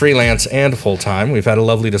 both freelance and full-time. We've had a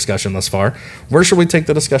lovely discussion thus far. Where should we take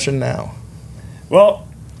the discussion now? Well,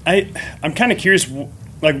 I'm kind of curious.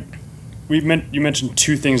 Like you mentioned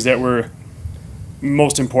 2 things that were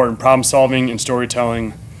most important: problem solving and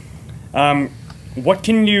storytelling. What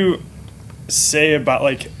can you say about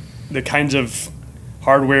like the kinds of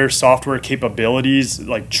hardware, software capabilities,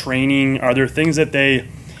 like training? Are there things that they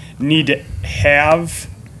need to have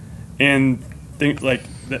in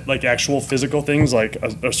like actual physical things, like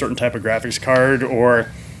a certain type of graphics card,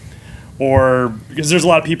 or or because there's a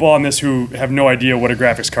lot of people on this who have no idea what a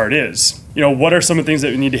graphics card is. What are some of the things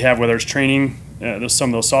that we need to have, whether it's training, some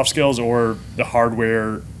of those soft skills, or the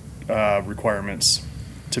hardware requirements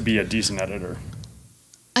to be a decent editor?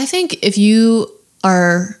 I think if you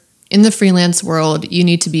are in the freelance world, you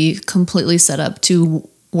need to be completely set up to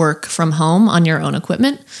work from home on your own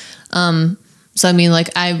equipment. So I mean, like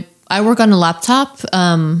I work on a laptop,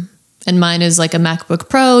 and mine is like a MacBook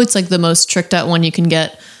Pro. It's like the most tricked out one you can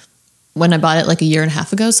get. When I bought it like a year and a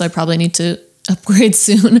half ago, so I probably need to upgrade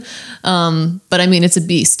soon. But I mean, it's a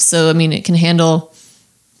beast. So I mean, it can handle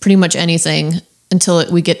pretty much anything until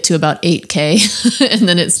we get to about 8K, and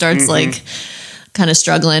then it starts like kind of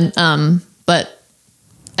struggling. But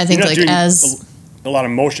I think like as a lot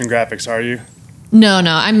of motion graphics, are you? No,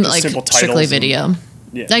 I'm like strictly video.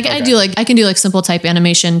 Yeah, like okay. I can do like simple type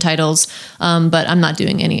animation titles, but I'm not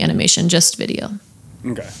doing any animation, just video.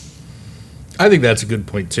 Okay. I think that's a good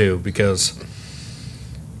point too, because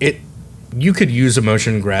you could use a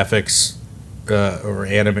motion graphics or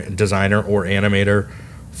designer or animator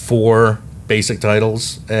for basic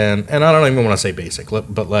titles, and I don't even want to say basic,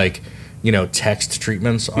 but like text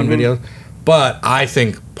treatments on video. But I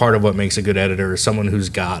think part of what makes a good editor is someone who's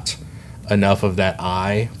got enough of that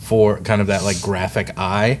eye for kind of that like graphic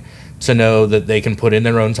eye to know that they can put in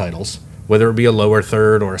their own titles, whether it be a lower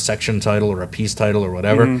third or a section title or a piece title or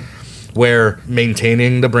whatever. Where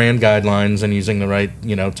maintaining the brand guidelines and using the right,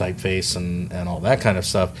 typeface and all that kind of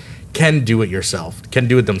stuff can do it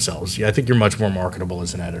themselves. Yeah, I think you're much more marketable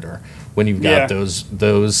as an editor when you've got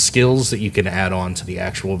those skills that you can add on to the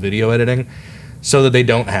actual video editing, so that they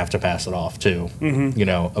don't have to pass it off to,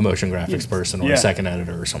 a motion graphics person or a second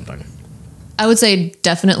editor or something. I would say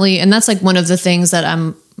definitely, and that's like one of the things that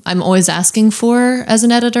I'm always asking for as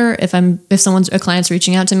an editor. If a client's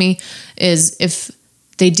reaching out to me, is if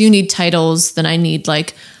they do need titles, then I need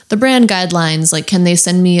like the brand guidelines. Like, can they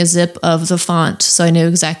send me a zip of the font so I know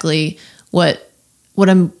exactly what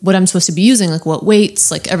I'm supposed to be using, like what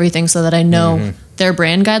weights, like everything, so that I know their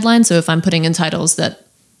brand guidelines. So if I'm putting in titles that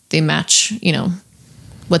they match,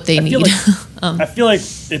 what they need. I feel like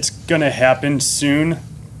it's gonna happen soon,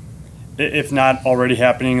 if not already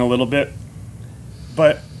happening a little bit.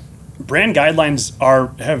 But brand guidelines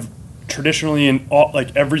have traditionally in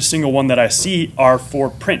like every single one that I see are for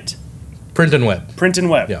print and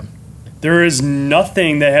web. Yeah. There is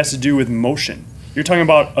nothing that has to do with motion. You're talking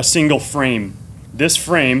about a single frame, this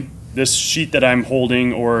sheet that I'm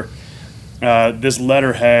holding, or this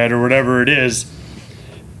letterhead or whatever it is.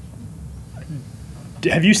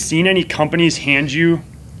 Have you seen any companies hand you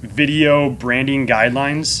video branding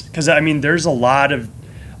guidelines? Because I mean, there's a lot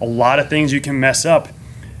of things you can mess up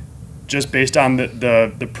just based on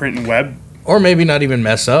the print and web. Or maybe not even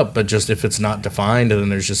mess up, but just if it's not defined, then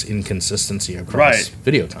there's just inconsistency across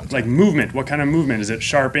video content. Like movement. What kind of movement? Is it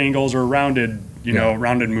sharp angles or rounded,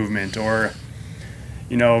 rounded movement? Or,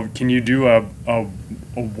 can you do a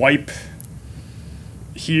wipe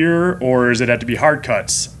here, or does it have to be hard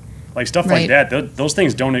cuts? Like stuff like that. Those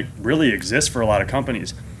things don't really exist for a lot of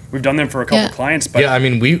companies. We've done them for a couple clients, but I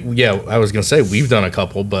mean, I was gonna say we've done a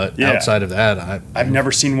couple, but outside of that, I've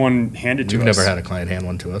never seen one handed to us. We've never had a client hand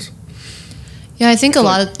one to us. Yeah, I think a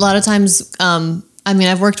lot of times. I mean,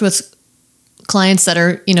 I've worked with clients that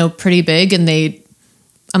are pretty big, and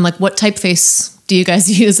I'm like, what typeface do you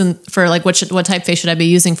guys use, and for like what typeface should I be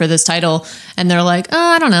using for this title? And they're like, oh,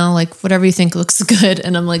 I don't know, like whatever you think looks good.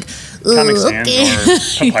 And I'm like, Comic Sans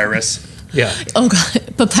or Papyrus. Yeah. Oh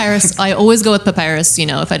god, Papyrus. I always go with Papyrus.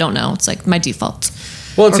 If I don't know, it's like my default.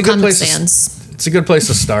 Well, it's a good place. It's a good place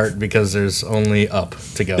to start because there's only up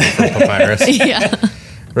to go for Papyrus. Yeah.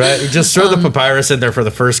 Right. You just throw the Papyrus in there for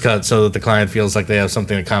the first cut so that the client feels like they have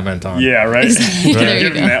something to comment on. Yeah. Right. Exactly. There you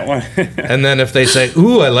go. That one. And then if they say,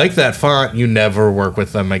 "Ooh, I like that font," you never work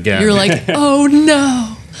with them again. You're like, oh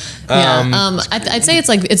no. I'd say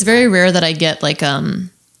it's very rare that I get like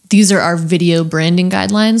these are our video branding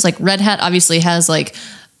guidelines. Like Red Hat obviously has like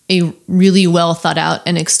a really well thought out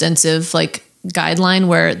and extensive like guideline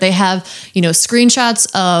where they have,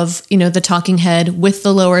 screenshots of, the talking head with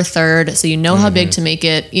the lower third. So how big to make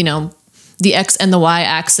it, the X and the Y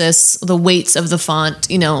axis, the weights of the font,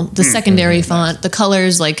 the secondary font, the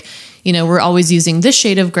colors, like, we're always using this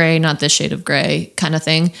shade of gray, not this shade of gray kind of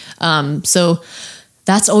thing. So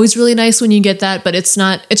that's always really nice when you get that, but it's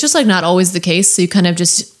just like not always the case. So you kind of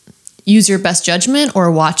just use your best judgment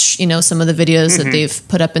or watch, some of the videos that they've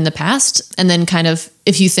put up in the past. And then kind of,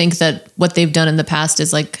 if you think that what they've done in the past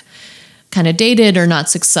is like kind of dated or not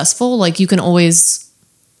successful, like you can always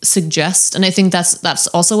suggest. And I think that's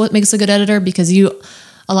also what makes a good editor, because a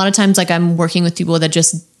lot of times, like I'm working with people that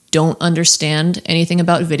just don't understand anything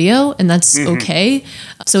about video, and that's okay.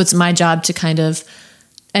 So it's my job to kind of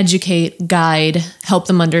educate, guide, help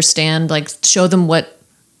them understand, like show them what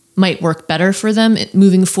might work better for them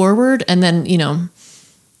moving forward. And then,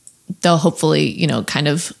 they'll hopefully, kind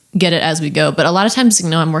of get it as we go. But a lot of times,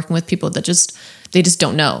 I'm working with people that they just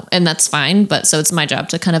don't know, and that's fine. But so it's my job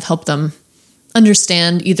to kind of help them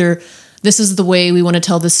understand either this is the way we want to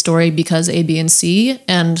tell this story because A, B, and C.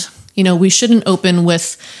 And, we shouldn't open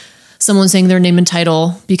with someone saying their name and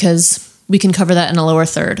title because we can cover that in a lower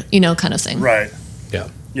third, kind of thing. Right. Yeah.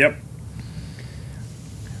 Yep.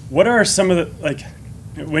 What are some of the, like,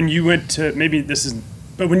 when you went to,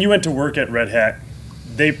 but when you went to work at Red Hat,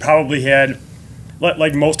 they probably had,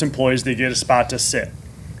 like most employees, they get a spot to sit.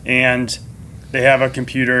 And they have a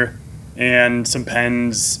computer and some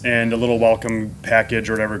pens and a little welcome package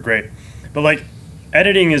or whatever. Great. But, like,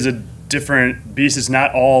 editing is a different beast. It's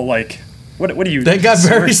not all, like, what do you... They got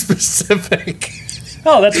very specific.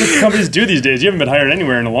 Oh, that's what companies do these days. You haven't been hired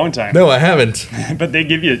anywhere in a long time. No, I haven't. But they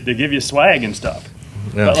give you swag and stuff.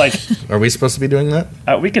 Yeah. But, like... Are we supposed to be doing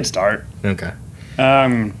that? We could start. Okay.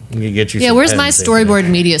 We get you. Yeah, some where's my pens, storyboard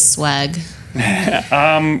media swag?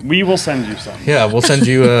 We will send you some. Yeah, we'll send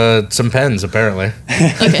you some pens, apparently.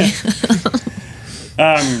 Okay.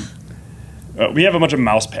 We have a bunch of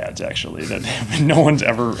mouse pads, actually, that no one's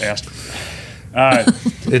ever asked for.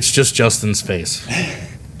 It's just Justin's face.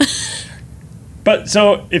 But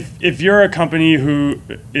so if you're a company who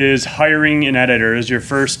is hiring an editor as your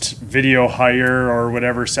first video hire or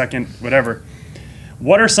whatever, second, whatever,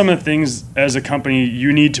 what are some of the things as a company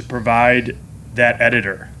you need to provide that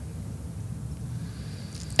editor?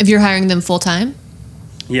 If you're hiring them full time?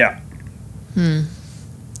 Yeah.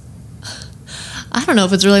 I don't know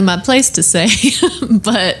if it's really my place to say,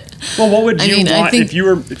 but well, what would you want if you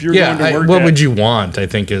were going to work? What would you want? I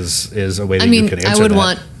think is a way that you could answer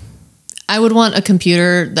that. I would want a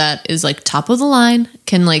computer that is like top of the line,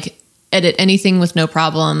 can like edit anything with no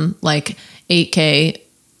problem, like 8K,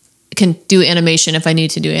 can do animation if I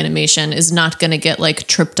need to do animation, is not going to get like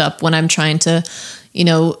tripped up when I'm trying to,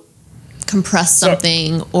 compress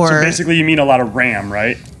something or... So basically you mean a lot of RAM,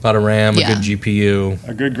 right? A lot of RAM, a good GPU.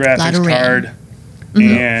 A good graphics card.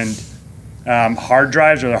 And hard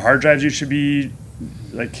drives, are the hard drives you should be,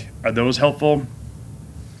 like, are those helpful?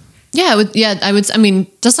 Yeah, I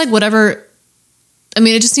would, just like whatever,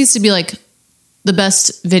 it just needs to be like the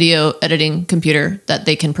best video editing computer that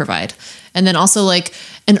they can provide. And then also like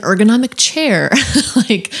an ergonomic chair,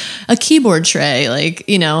 like a keyboard tray, like,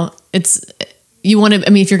 you want to,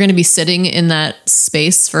 if you're going to be sitting in that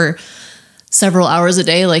space for several hours a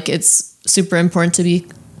day, like it's super important to be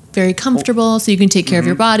very comfortable so you can take care of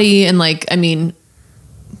your body. And like, when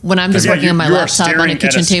I'm just working on my laptop on a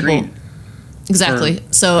kitchen table. Exactly.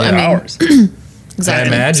 So, hours.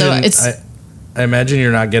 Exactly. I imagine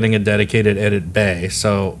you're not getting a dedicated edit bay,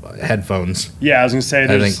 so headphones. Yeah, I was going to say,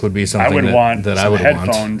 I think would be something I would want.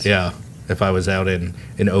 Yeah, if I was out in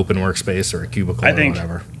an open workspace or a cubicle or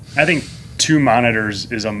whatever. I think 2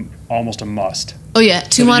 monitors is almost a must. Oh yeah,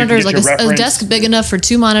 2 monitors, like a desk big enough for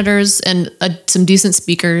 2 monitors and some decent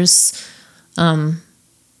speakers.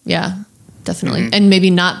 Yeah, definitely. And maybe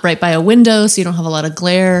not right by a window so you don't have a lot of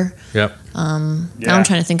glare. Yep. Now I'm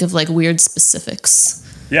trying to think of like weird specifics.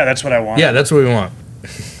 Yeah, that's what I want. Yeah, that's what we want.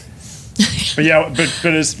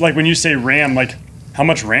 but it's like when you say RAM, like how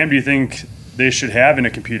much RAM do you think they should have in a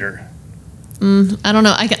computer? I don't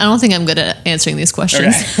know. I don't think I'm good at answering these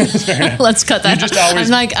questions. Okay. Let's cut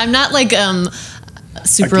that. I'm not like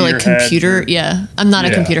super like computer. Yeah, I'm not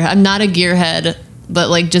a computer. I'm not a gearhead. But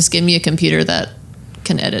like, just give me a computer that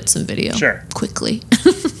can edit some video quickly.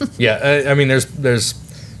 Yeah, there's,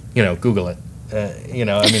 Google it.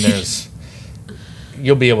 There's.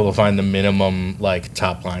 You'll be able to find the minimum like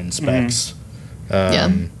top line specs. I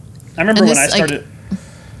remember when I started.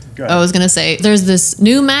 I was gonna say there's this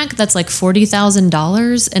new Mac that's like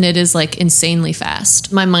 $40,000 and it is like insanely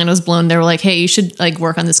fast. My mind was blown. They were like, "Hey, you should like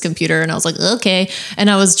work on this computer," and I was like, "Okay." And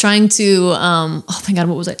I was trying to, oh my god,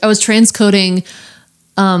 what was I? I was transcoding.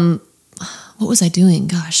 What was I doing?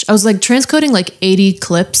 Gosh, I was like transcoding like 80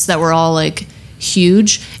 clips that were all like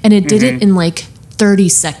huge, and it did it in like 30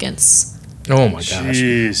 seconds. Oh my gosh!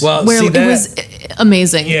 Jeez. Well, where it was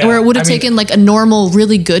amazing. Yeah, where it would have taken like a normal,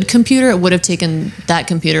 really good computer, it would have taken that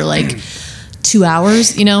computer like 2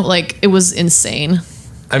 hours. Like it was insane.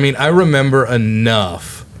 I remember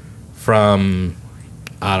enough from,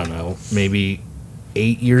 I don't know, maybe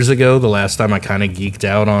 8 years ago, the last time I kind of geeked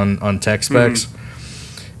out on tech specs.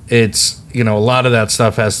 It's, a lot of that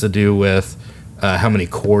stuff has to do with how many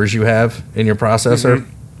cores you have in your processor.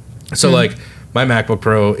 So like My MacBook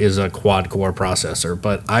Pro is a quad-core processor,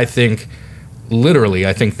 but I think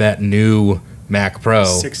that new Mac Pro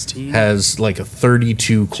 16? has like a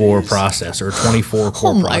 32-core processor,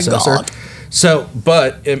 24-core processor. God. So,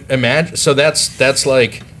 but imagine, so that's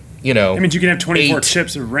like, you know, I mean, you can have 24 8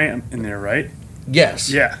 chips of RAM in there, right? Yes.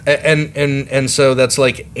 Yeah. And so that's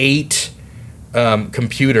like 8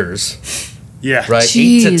 computers, Yeah. right?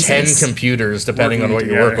 Jesus. 8 to 10 computers, depending on what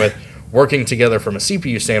you work with, working together from a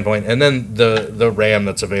CPU standpoint. And then the RAM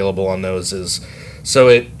that's available on those is, so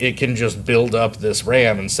it can just build up this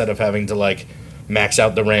RAM instead of having to like max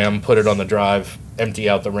out the RAM, put it on the drive, empty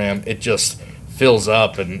out the RAM. It just fills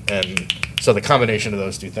up, and so the combination of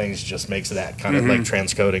those two things just makes that kind of like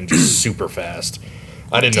transcoding just super fast.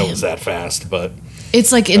 I didn't know it was that fast, but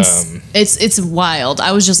It's like it's wild.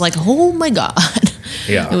 I was just like, oh my God.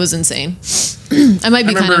 Yeah. It was insane. I might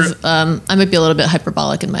be I might be a little bit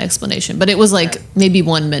hyperbolic in my explanation, but it was like maybe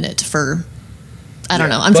 1 minute for, I don't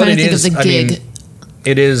know. I'm trying to think of the gig.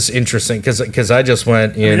 It is interesting because I just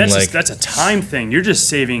went in that's a time thing. You're just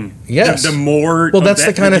saving. Yes. The more. Well, that's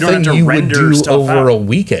the kind of thing you would do over a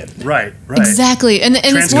weekend. Right. Exactly, and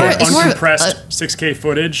it's more uncompressed 6K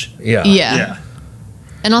footage. Yeah.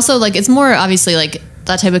 And also, like, it's more obviously like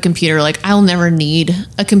that type of computer. Like, I'll never need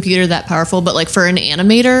a computer that powerful, but like for an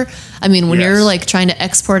animator, I mean, when you're like trying to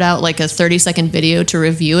export out like a 30-second video to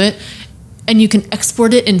review it, and you can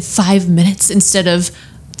export it in 5 minutes instead of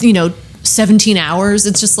 17 hours.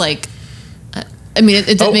 It's just like, I mean,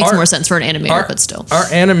 it makes more sense for an animator, but still. Our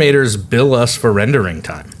animators bill us for rendering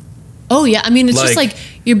time. Oh, yeah. I mean, it's just like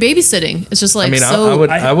you're babysitting. It's just like, I mean,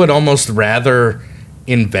 I would almost rather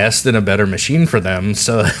invest in a better machine for them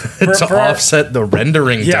to offset the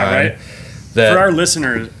rendering time. Yeah, right. For our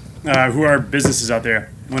listeners who are businesses out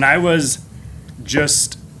there, when I was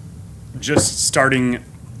just starting...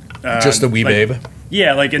 just a wee babe.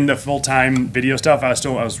 Yeah, like in the full-time video stuff, I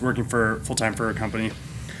was working full-time for a company.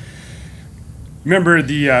 Remember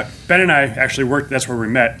Ben and I actually worked, that's where we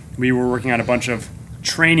met. We were working on a bunch of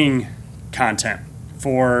training content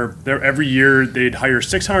for every year they'd hire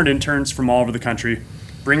 600 interns from all over the country,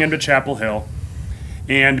 bring them to Chapel Hill,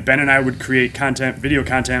 and Ben and I would create video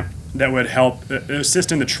content that would help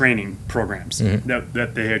assist in the training programs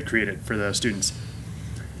that they had created for the students.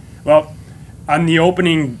 Well, on the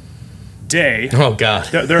opening day, oh God,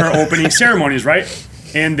 there are opening ceremonies, right?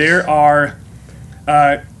 And there are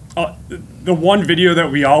the one video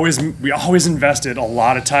that we always invested a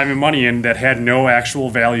lot of time and money in that had no actual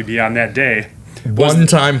value beyond that day.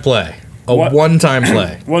 One-time play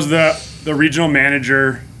was the regional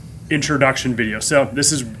manager introduction video. So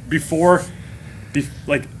this is before,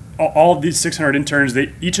 like all of these 600 interns.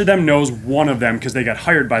 Each of them knows one of them because they got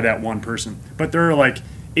hired by that one person. But there are like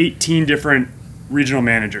 18 different regional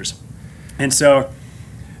managers. And so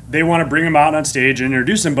they want to bring them out on stage and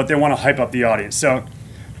introduce them, but they want to hype up the audience. So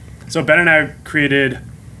Ben and I created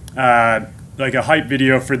like a hype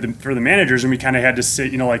video for the managers, and we kind of had to say,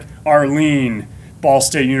 like Arlene, Ball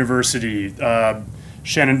State University,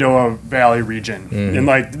 Shenandoah Valley region, and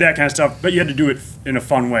like that kind of stuff. But you had to do it in a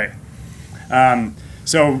fun way.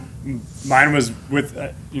 So mine was with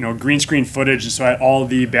green screen footage, so all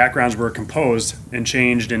the backgrounds were composed and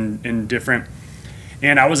changed and different.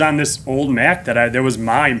 And I was on this old Mac that was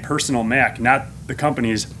my personal Mac, not the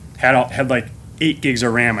company's. Had like 8 gigs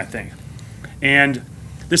of RAM, I think. And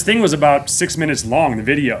this thing was about 6 minutes long, the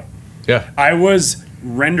video. Yeah. I was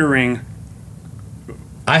rendering.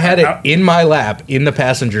 I had it in my lap in the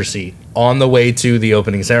passenger seat on the way to the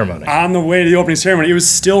opening ceremony. It was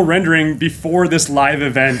still rendering before this live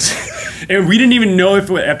event. And we didn't even know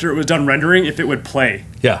after it was done rendering, if it would play.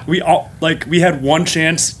 Yeah. We had one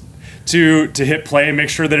chance to hit play and make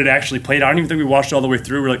sure that it actually played. I don't even think we watched it all the way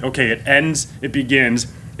through. We're like, okay, it ends, it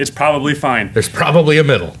begins, it's probably fine. There's probably a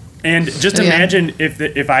middle. And just imagine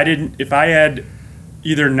if I had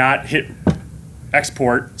either not hit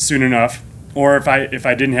export soon enough, or if I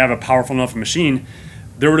didn't have a powerful enough machine,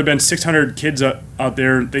 there would have been 600 kids out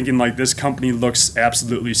there thinking like this company looks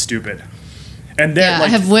absolutely stupid. And then I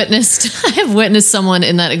have witnessed someone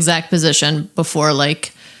in that exact position before,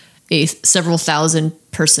 like a several thousand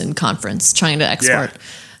person conference trying to export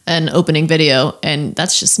an opening video, and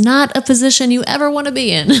that's just not a position you ever want to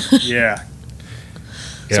be in. Yeah.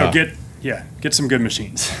 So get some good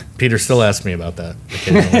machines. Peter still asks me about that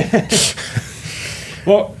occasionally.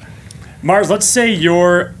 Well, Mars, let's say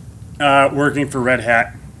you're working for Red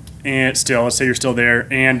Hat, and let's say you're still there,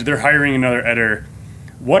 and they're hiring another editor.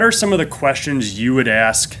 What are some of the questions you would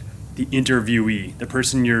ask the interviewee, the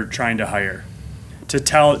person you're trying to hire,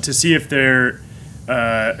 to see if they're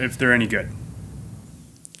any good?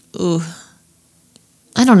 Ooh,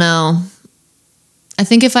 I don't know. I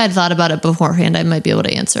think if I had thought about it beforehand, I might be able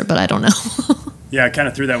to answer, but I don't know. Yeah, I kind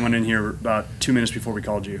of threw that one in here about 2 minutes before we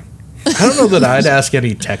called you. I don't know that I'd ask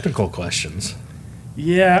any technical questions.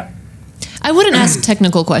 Yeah. I wouldn't ask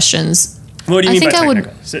technical questions. What do you mean by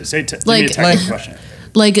technical? Give me a technical question.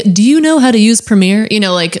 Like, do you know how to use Premiere? You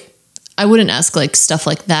know, like, I wouldn't ask like stuff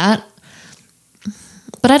like that.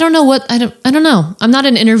 But I don't know I don't know. I'm not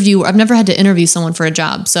an interviewer. I've never had to interview someone for a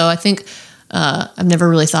job, so I think I've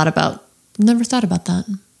never thought about that.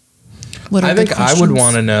 I think I would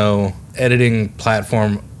want to know editing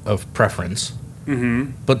platform of preference.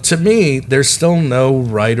 Mm-hmm. But to me, there's still no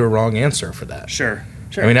right or wrong answer for that. Sure.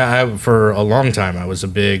 I mean, for a long time, I was a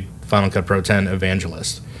big Final Cut Pro 10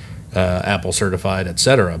 evangelist, Apple certified,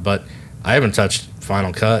 etc. But I haven't touched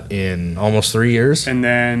Final Cut in almost 3 years.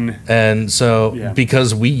 And so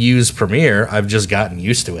because we use Premiere, I've just gotten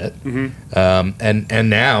used to it. Mm-hmm. And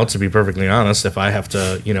now, to be perfectly honest, if I have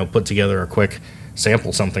to, put together a quick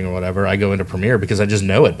sample something or whatever, I go into Premiere because I just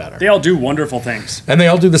know it better. They all do wonderful things. And they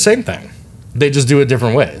all do the same thing. They just do it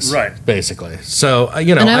different ways. Right. Basically. So,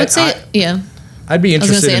 And I would say, I'd be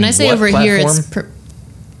interested in and I say what over platform. here it's...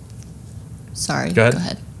 Sorry, go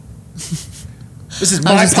ahead. This is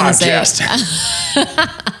my podcast.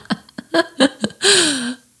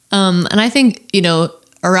 And I think,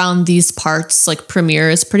 around these parts, like Premiere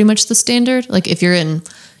is pretty much the standard. Like if you're in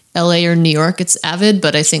LA or New York, it's Avid,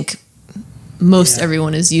 but I think most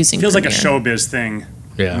everyone is using Feels Premiere. like a showbiz thing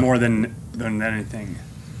more than anything.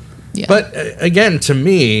 Yeah. But again, to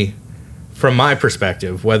me, from my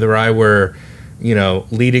perspective, whether I were,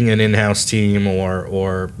 leading an in-house team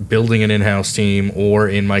or building an in-house team or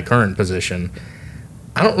in my current position,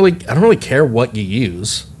 I don't really care what you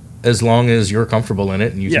use as long as you're comfortable in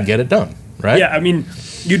it and you can get it done, right? Yeah, I mean,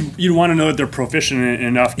 you'd want to know that they're proficient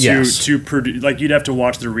enough to produce. Like you'd have to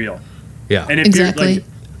watch the reel. Yeah, and if exactly.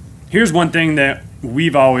 Here's one thing that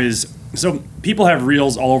we've always people have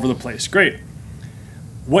reels all over the place. Great.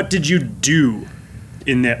 What did you do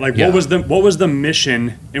in that? Like, what was the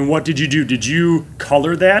mission, and what did you do? Did you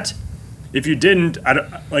color that? If you didn't,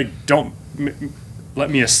 don't let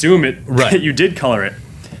me assume it. Right. That you did color it.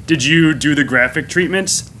 Did you do the graphic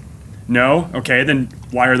treatments? No. Okay, then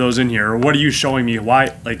why are those in here? Or what are you showing me?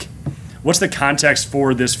 Why? Like, what's the context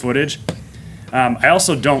for this footage? I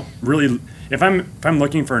also don't really. If I'm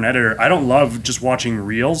looking for an editor, I don't love just watching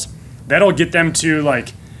reels. That'll get them to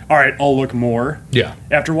like, all right, I'll look more. Yeah.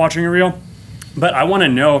 After watching a reel, but I want to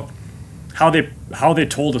know how they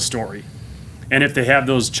told a story, and if they have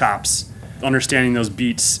those chops, understanding those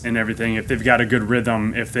beats and everything. If they've got a good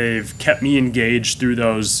rhythm, if they've kept me engaged through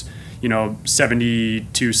those,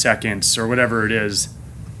 72 seconds or whatever it is.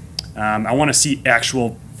 I want to see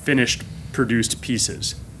actual finished, produced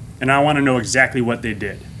pieces, and I want to know exactly what they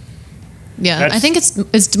did. Yeah, I think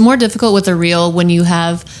it's more difficult with a reel when you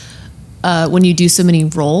have when you do so many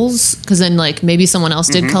roles, because then like maybe someone else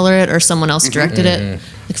did color it or someone else directed it.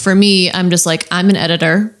 Like for me, I'm just like, I'm an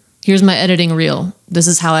editor. Here's my editing reel. This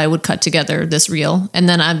is how I would cut together this reel, and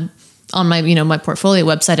then I'm on my my portfolio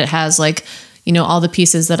website. It has like all the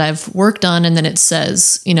pieces that I've worked on, and then it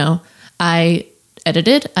says I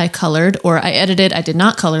edited, I colored, or I edited, I did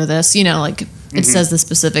not color this. It says the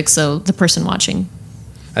specifics, so the person watching.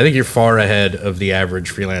 I think you're far ahead of the average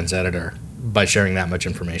freelance editor by sharing that much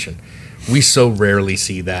information. We so rarely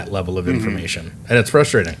see that level of information, and it's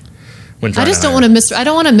frustrating. I just don't want to I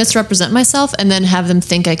don't want to misrepresent myself and then have them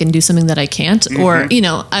think I can do something that I can't, or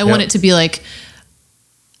I want it to be like,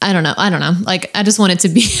 I don't know. Like I just want it to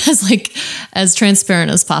be as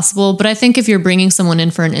transparent as possible. But I think if you're bringing someone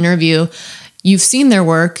in for an interview, you've seen their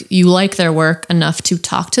work, you like their work enough to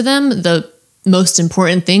talk to them. The most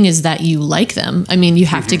important thing is that you like them. I mean, you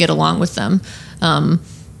have to get along with them, and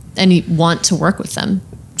you want to work with them.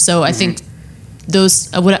 So I think those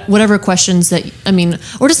whatever questions that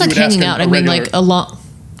or just like hanging out. Like a long.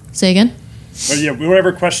 Say again. Well, yeah,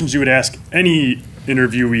 whatever questions you would ask any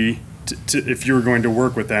interviewee if you were going to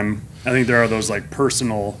work with them. I think there are those like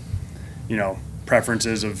personal,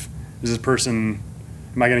 preferences of is this person.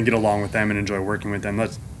 Am I going to get along with them and enjoy working with them?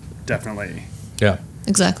 That's definitely. Yeah.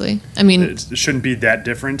 Exactly. I mean, it shouldn't be that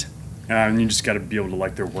different. You just got to be able to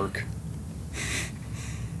like their work.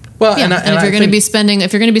 Well, and if you're going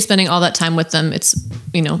to be spending all that time with them, it's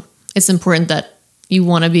it's important that you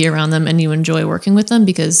want to be around them and you enjoy working with them,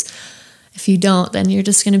 because if you don't, then you're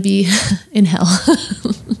just going to be in hell.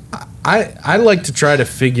 I like to try to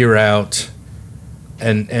figure out,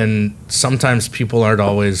 and sometimes people aren't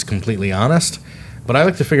always completely honest, but I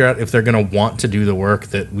like to figure out if they're going to want to do the work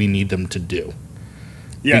that we need them to do.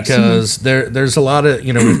 Yes. Because there's a lot of,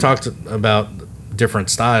 we've talked about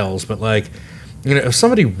different styles, but like, if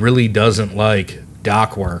somebody really doesn't like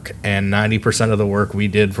doc work, and 90% of the work we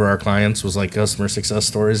did for our clients was like customer success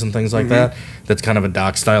stories and things like that. That's kind of a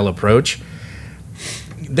doc style approach.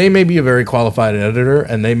 They may be a very qualified editor,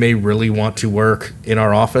 and they may really want to work in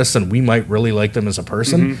our office, and we might really like them as a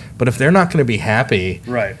person. But if they're not going to be happy,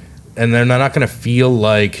 Right. and they're not going to feel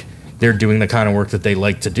like they're doing the kind of work that they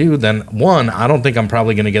like to do, then one, I don't think I'm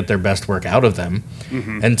probably going to get their best work out of them.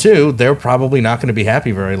 And two, they're probably not going to be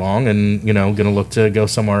happy very long and, going to look to go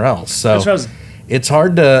somewhere else. So it's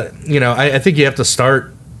hard to, I think you have to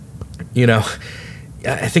start,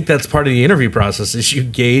 I think that's part of the interview process is you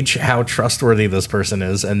gauge how trustworthy this person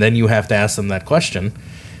is, and then you have to ask them that question.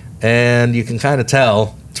 And you can kind of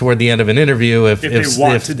tell toward the end of an interview if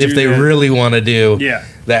they really want to do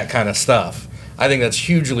that kind of stuff. I think that's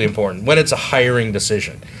hugely important when it's a hiring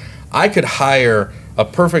decision. I could hire a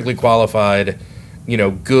perfectly qualified,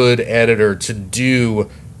 good editor to do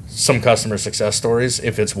some customer success stories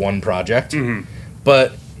if it's one project.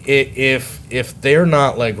 But if they're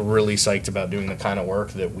not like really psyched about doing the kind of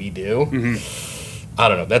work that we do, I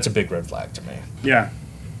don't know. That's a big red flag to me. Yeah.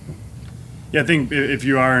 Yeah, I think if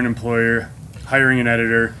you are an employer hiring an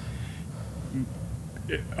editor,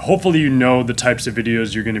 hopefully you know the types of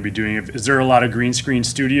videos you're going to be doing. Is there a lot of green screen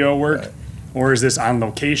studio work, or is this on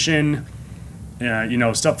location?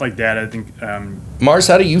 Stuff like that. I think. Mars,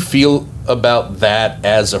 how do you feel about that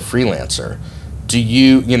as a freelancer? Do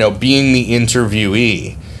you, being the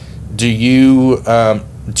interviewee, do you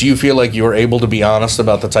feel like you're able to be honest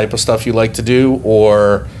about the type of stuff you like to do,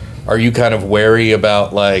 or are you kind of wary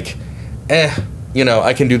about like,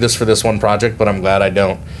 I can do this for this one project, but I'm glad I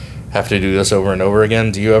don't have to do this over and over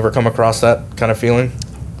again? Do you ever come across that kind of feeling?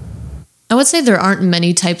 I would say there aren't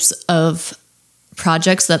many types of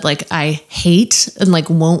projects that like I hate and like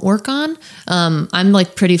won't work on. I'm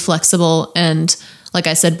like pretty flexible, and like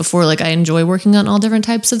I said before, like I enjoy working on all different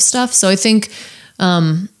types of stuff. So I think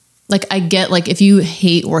like I get like if you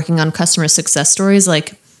hate working on customer success stories,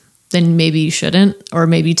 like then maybe you shouldn't, or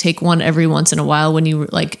maybe take one every once in a while when you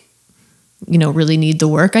like really need the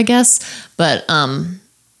work, I guess. But I'm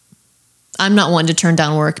not one to turn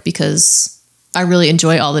down work because I really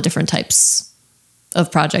enjoy all the different types of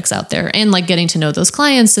projects out there, and like getting to know those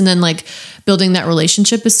clients, and then like building that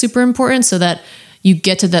relationship is super important so that you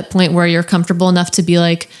get to that point where you're comfortable enough to be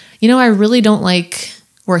like, I really don't like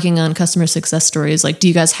working on customer success stories. Like, do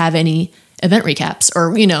you guys have any event recaps?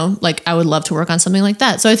 Or, like I would love to work on something like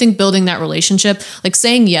that. So I think building that relationship, like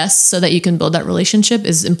saying yes so that you can build that relationship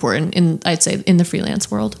is important I'd say in the freelance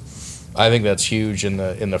world. I think that's huge in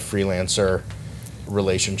the freelancer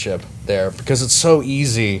relationship there, because it's so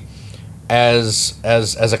easy as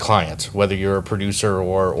a client, whether you're a producer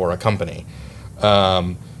or a company,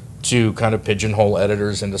 to kind of pigeonhole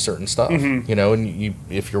editors into certain stuff, and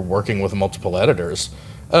if you're working with multiple editors,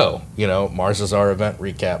 Mars is our event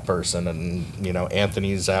recap person, and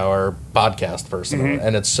Anthony's our podcast person,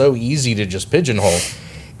 and it's so easy to just pigeonhole.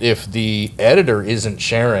 If the editor isn't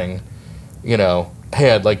sharing,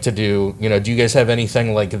 hey, I'd like to do, do you guys have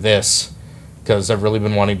anything like this? Because I've really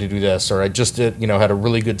been wanting to do this, or I just did, had a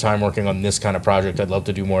really good time working on this kind of project. I'd love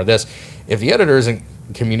to do more of this. If the editor isn't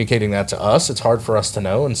communicating that to us, it's hard for us to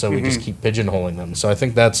know, and so we just keep pigeonholing them. So I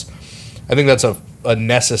think that's a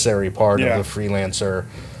necessary part of the freelancer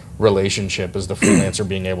relationship, is the freelancer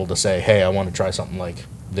being able to say, hey, I want to try something like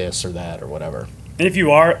this or that or whatever. And if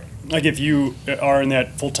you are in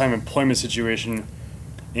that full-time employment situation,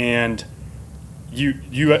 and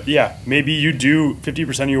maybe you do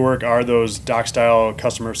 50% of your work are those doc style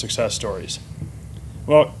customer success stories.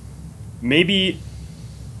 Well, maybe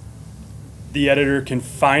the editor can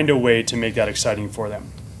find a way to make that exciting for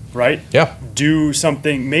them, right? Yeah. Do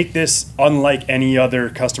something, make this unlike any other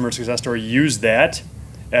customer success story. Use that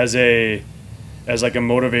as like a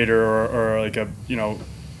motivator or like a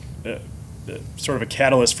sort of a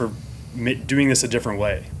catalyst for doing this a different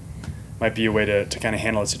way. Might be a way to kind of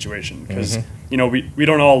handle the situation, because we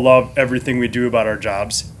don't all love everything we do about our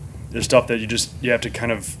jobs. There's stuff that you have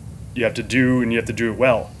to do, and you have to do it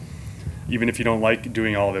well, even if you don't like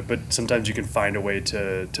doing all of it. But sometimes you can find a way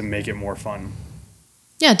to make it more fun.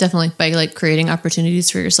 Yeah, definitely, by like creating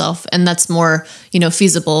opportunities for yourself, and that's more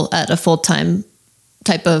feasible at a full-time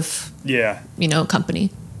type of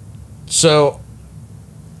company. So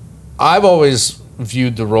I've always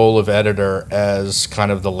viewed the role of editor as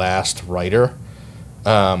kind of the last writer.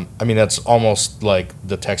 That's almost like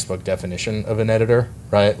the textbook definition of an editor,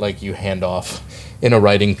 right? Like you hand off in a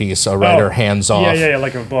writing piece, a writer hands off,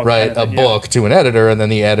 like a book, right? A book to an editor, and then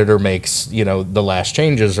the editor makes, the last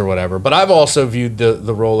changes or whatever. But I've also viewed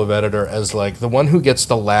the role of editor as like the one who gets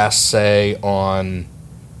the last say on,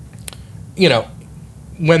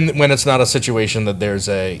 when it's not a situation that there's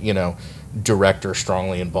a, director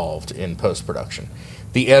strongly involved in post-production.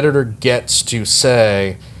 The editor gets to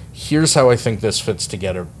say, here's how I think this fits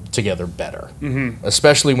together better,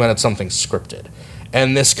 especially when it's something scripted.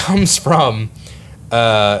 And this comes from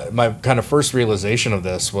my kind of first realization of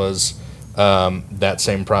this was that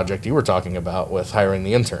same project you were talking about with hiring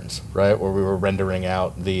the interns, right? Where we were rendering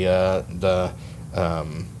out the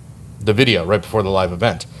video right before the live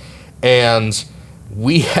event. And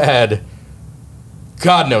we had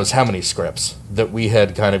God knows how many scripts that we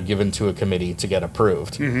had kind of given to a committee to get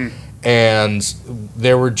approved. And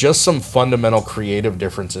there were just some fundamental creative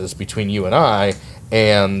differences between you and I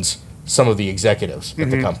and some of the executives at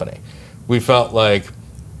the company. We felt like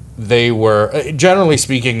they were, generally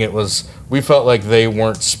speaking, we felt like they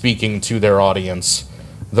weren't speaking to their audience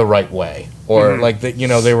the right way. Or like,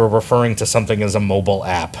 they were referring to something as a mobile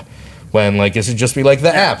app when, like, it should just be like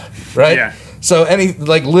the app, right? Yeah. So any,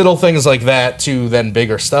 like, little things like that to then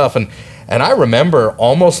bigger stuff. And I remember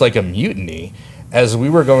almost like a mutiny as we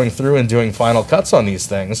were going through and doing final cuts on these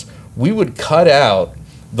things. We would cut out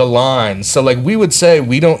the lines. So, like, we would say,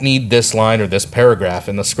 we don't need this line or this paragraph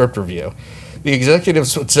in the script review. The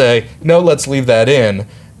executives would say, no, let's leave that in.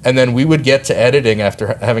 And then we would get to editing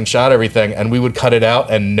after having shot everything, and we would cut it out,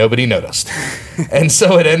 and nobody noticed. And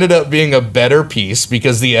so it ended up being a better piece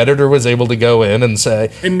because the editor was able to go in and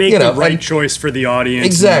say... And make the right choice for the audience.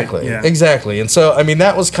 Exactly, exactly. And so, I mean,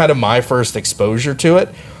 that was kind of my first exposure to it.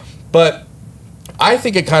 But I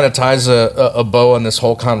think it kind of ties a bow on this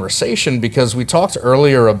whole conversation because we talked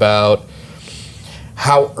earlier about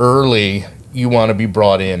how early you want to be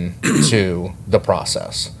brought in to the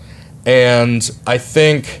process. And I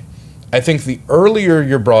think the earlier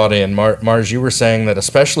you're brought in, Mars, you were saying that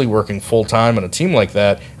especially working full-time on a team like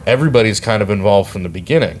that, everybody's kind of involved from the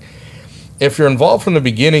beginning. If you're involved from the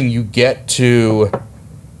beginning, you get to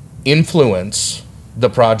influence the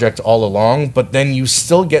project all along, but then you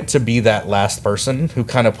still get to be that last person who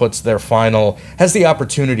kind of has the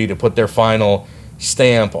opportunity to put their final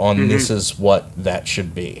stamp on this is what that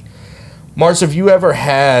should be. Mars, have you ever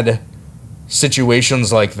had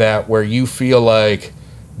situations like that where you feel like,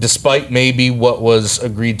 despite maybe what was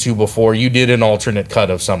agreed to before, you did an alternate cut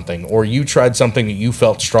of something, or you tried something that you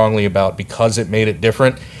felt strongly about because it made it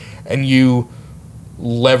different, and you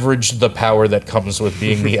leveraged the power that comes with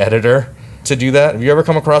being the editor to do that? Have you ever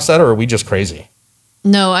come across that, or are we just crazy?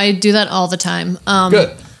 No, I do that all the time.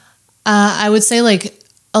 Good. I would say, like,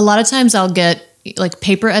 a lot of times I'll get like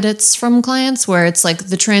paper edits from clients where it's like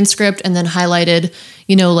the transcript and then highlighted,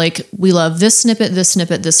 like, we love this snippet, this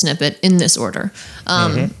snippet, this snippet in this order.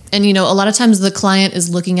 And, a lot of times the client is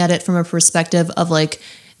looking at it from a perspective of like,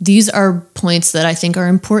 these are points that I think are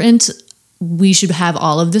important. We should have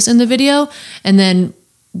all of this in the video. And then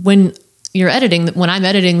when I'm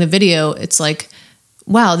editing the video, it's like,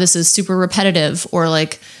 wow, this is super repetitive, or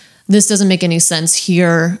like, this doesn't make any sense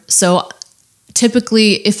here. So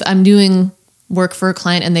typically if I'm doing work for a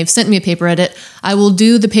client and they've sent me a paper edit, I will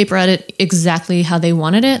do the paper edit exactly how they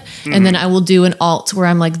wanted it. And then I will do an alt where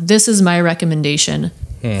I'm like, this is my recommendation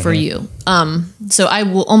for you. So I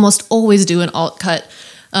will almost always do an alt cut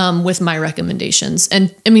with my recommendations.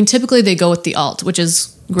 And I mean, typically they go with the alt, which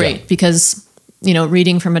is great because,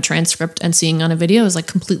 reading from a transcript and seeing on a video is like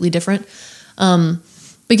completely different.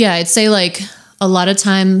 But yeah, I'd say like a lot of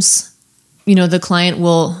times, the client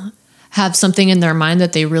will have something in their mind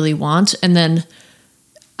that they really want, and then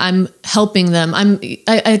I'm helping them.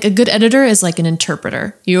 A good editor is like an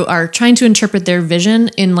interpreter. You are trying to interpret their vision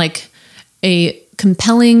in like a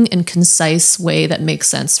compelling and concise way that makes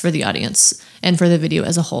sense for the audience and for the video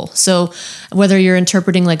as a whole. So whether you're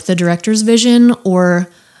interpreting like the director's vision or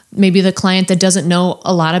maybe the client that doesn't know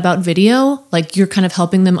a lot about video, like you're kind of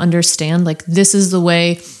helping them understand like this is the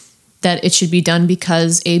way that it should be done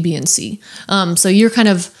because A, B, and C. So you're kind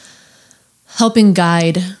of helping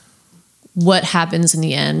guide what happens in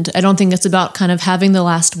the end. I don't think it's about kind of having the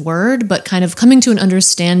last word, but kind of coming to an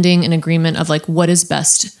understanding and agreement of like what is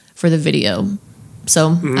best for the video.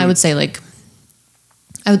 So I would say like,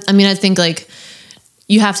 I think like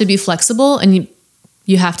you have to be flexible and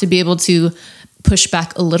you have to be able to push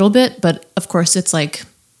back a little bit, but of course it's like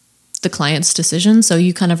the client's decision. So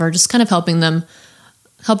you kind of are just kind of helping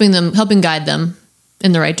guide them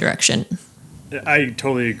in the right direction. I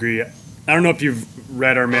totally agree. I don't know if you've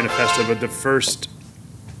read our manifesto, but the first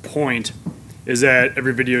point is that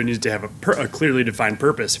every video needs to have a clearly defined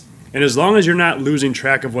purpose. And as long as you're not losing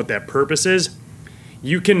track of what that purpose is,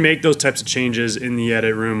 you can make those types of changes in the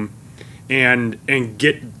edit room and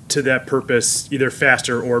get to that purpose either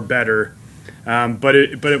faster or better But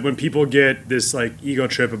when people get this like ego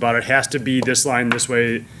trip about it has to be this line this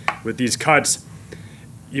way with these cuts,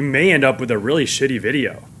 you may end up with a really shitty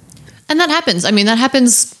video. And that happens. I mean, that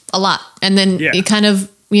happens a lot. And then you kind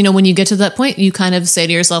of, when you get to that point, you kind of say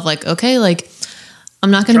to yourself, like, okay, like, I'm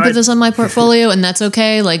not going to put this on my portfolio, and that's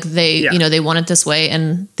okay. Like they want it this way,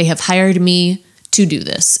 and they have hired me to do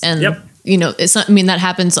this. And, it's not, that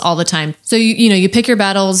happens all the time. So, you pick your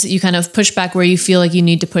battles, you kind of push back where you feel like you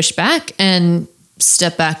need to push back, and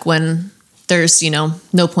step back when there's,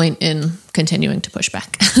 no point in continuing to push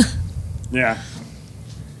back. Yeah.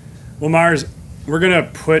 Well, Mars, we're going to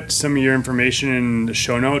put some of your information in the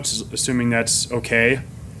show notes, assuming that's okay.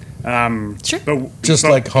 Sure. But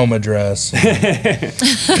like home address.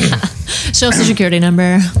 Social security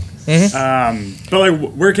number. Mm-hmm. But like,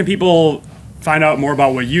 where can people find out more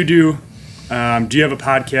about what you do? Do you have a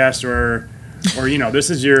podcast or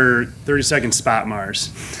this is your 30-second spot,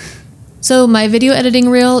 Mars? So my video editing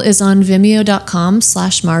reel is on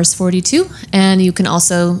vimeo.com/Mars42, and you can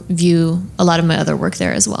also view a lot of my other work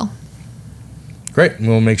there as well. Great.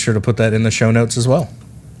 We'll make sure to put that in the show notes as well.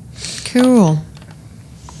 Cool.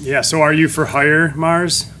 Yeah, so are you for hire,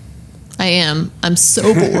 Mars? I am. I'm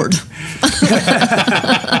so bored.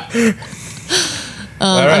 Right.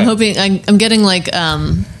 I'm hoping, I'm getting like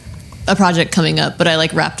a project coming up, but I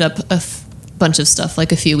like wrapped up a bunch of stuff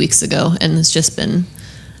like a few weeks ago, and it's just been,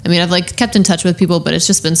 I've like kept in touch with people, but it's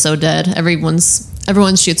just been so dead. Everyone's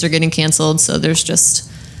shoots are getting canceled, so there's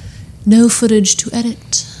just no footage to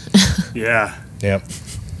edit. Yeah. Yep.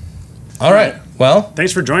 All right. Well,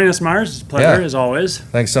 thanks for joining us, Mars. It's a pleasure as always.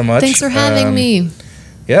 Thanks so much. Thanks for having me.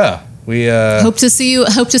 Yeah, we hope to see you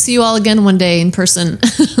all again one day in person.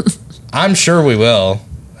 I'm sure we will.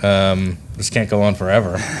 This can't go on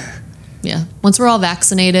forever. Yeah. Once we're all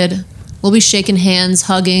vaccinated, we'll be shaking hands,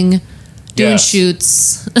 hugging, doing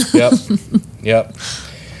shoots. Yep.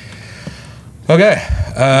 Okay.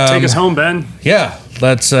 Take us home, Ben. Yeah.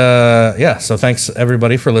 Let's so thanks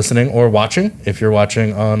everybody for listening or watching if you're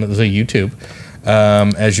watching on the YouTube.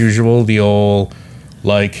 As usual, the old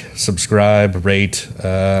like, subscribe, rate.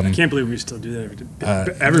 I can't believe we still do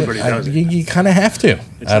that. Everybody does it. You kind of have to.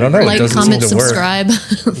 I don't know. Like, it doesn't comment, seem to subscribe.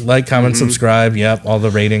 Work. Like, comment, subscribe. Yep, all the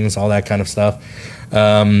ratings, all that kind of stuff.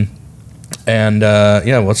 What's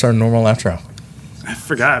our normal outro? I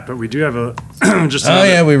forgot, but we do have a just.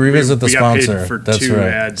 We revisit the sponsor. Got paid for That's 2 right.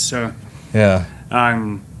 ads. So yeah.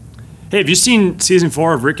 Hey, have you seen season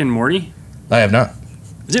 4 of Rick and Morty? I have not.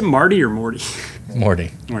 Is it Marty or Morty?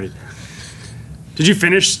 Morty. Did you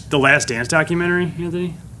finish the Last Dance documentary,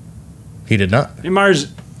 Anthony? He did not. Hey, Mars,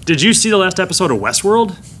 did you see the last episode of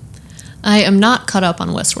Westworld? I am not caught up on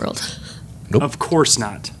Westworld. Nope. Of course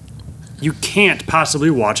not. You can't possibly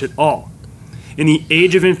watch it all. In the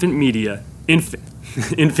age of infant media.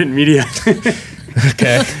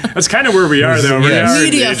 Okay. That's kind of where we are, though. Yes.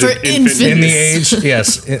 Media for infants. In the age,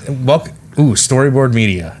 yes. Storyboard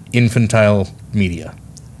media. Infantile media.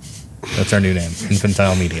 That's our new name.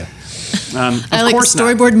 Infantile media. I like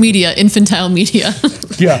storyboard media, infantile media.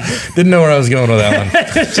 Yeah. Didn't know where I was going with that one.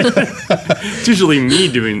 It's usually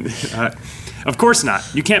me doing. Of course not.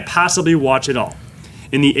 You can't possibly watch it all.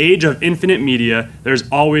 In the age of infinite media, there's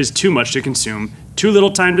always too much to consume, too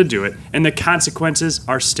little time to do it, and the consequences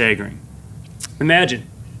are staggering. Imagine,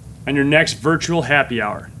 on your next virtual happy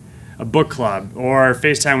hour, a book club, or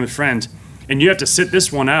FaceTime with friends, and you have to sit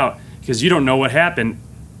this one out because you don't know what happened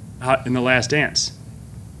in The Last Dance.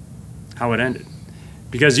 How it ended.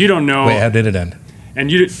 Because you don't know... Wait, how did it end?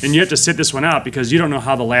 And you have to sit this one out because you don't know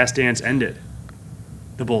how The Last Dance ended.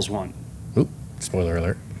 The Bulls won. Oop, spoiler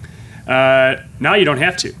alert. Now you don't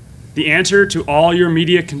have to. The answer to all your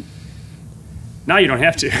media... Now you don't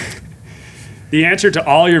have to. The answer to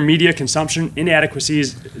all your media consumption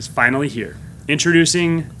inadequacies is finally here.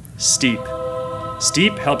 Introducing Steep.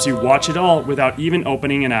 Steep helps you watch it all without even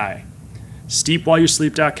opening an eye.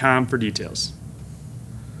 SteepWhileYouSleep.com for details.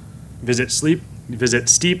 Visit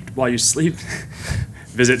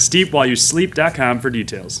SteepWhileYouSleep.com for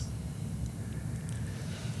details.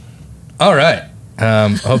 All right.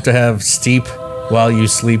 Hope to have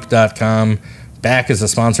SteepWhileYouSleep.com back as a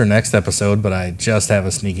sponsor next episode, but I just have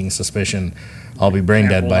a sneaking suspicion I'll be brain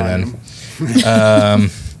dead by then.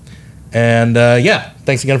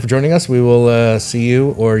 Thanks again for joining us. We will see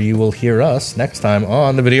you, or you will hear us next time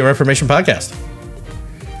on the Video Reformation Podcast.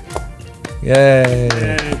 Yay.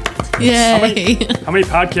 Yay. How many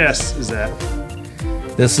podcasts is that?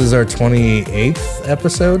 This is our 28th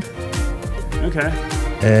episode. Okay.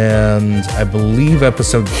 And I believe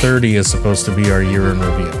episode 30 is supposed to be our year in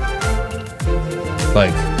review.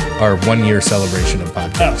 Like, our 1 year celebration of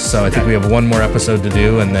podcasts. So I think we have one more episode to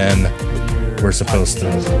do, and then we're supposed to.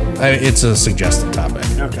 It's a suggested topic.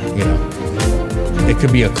 Okay. You know, it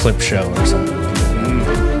could be a clip show or something.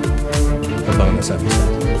 A bonus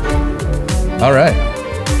episode. All right.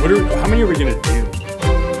 How many are we gonna do?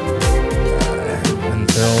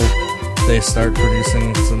 Until they start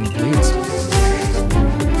producing some leads,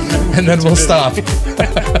 and then we'll stop.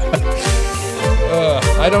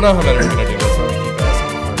 I don't know how many we're gonna do.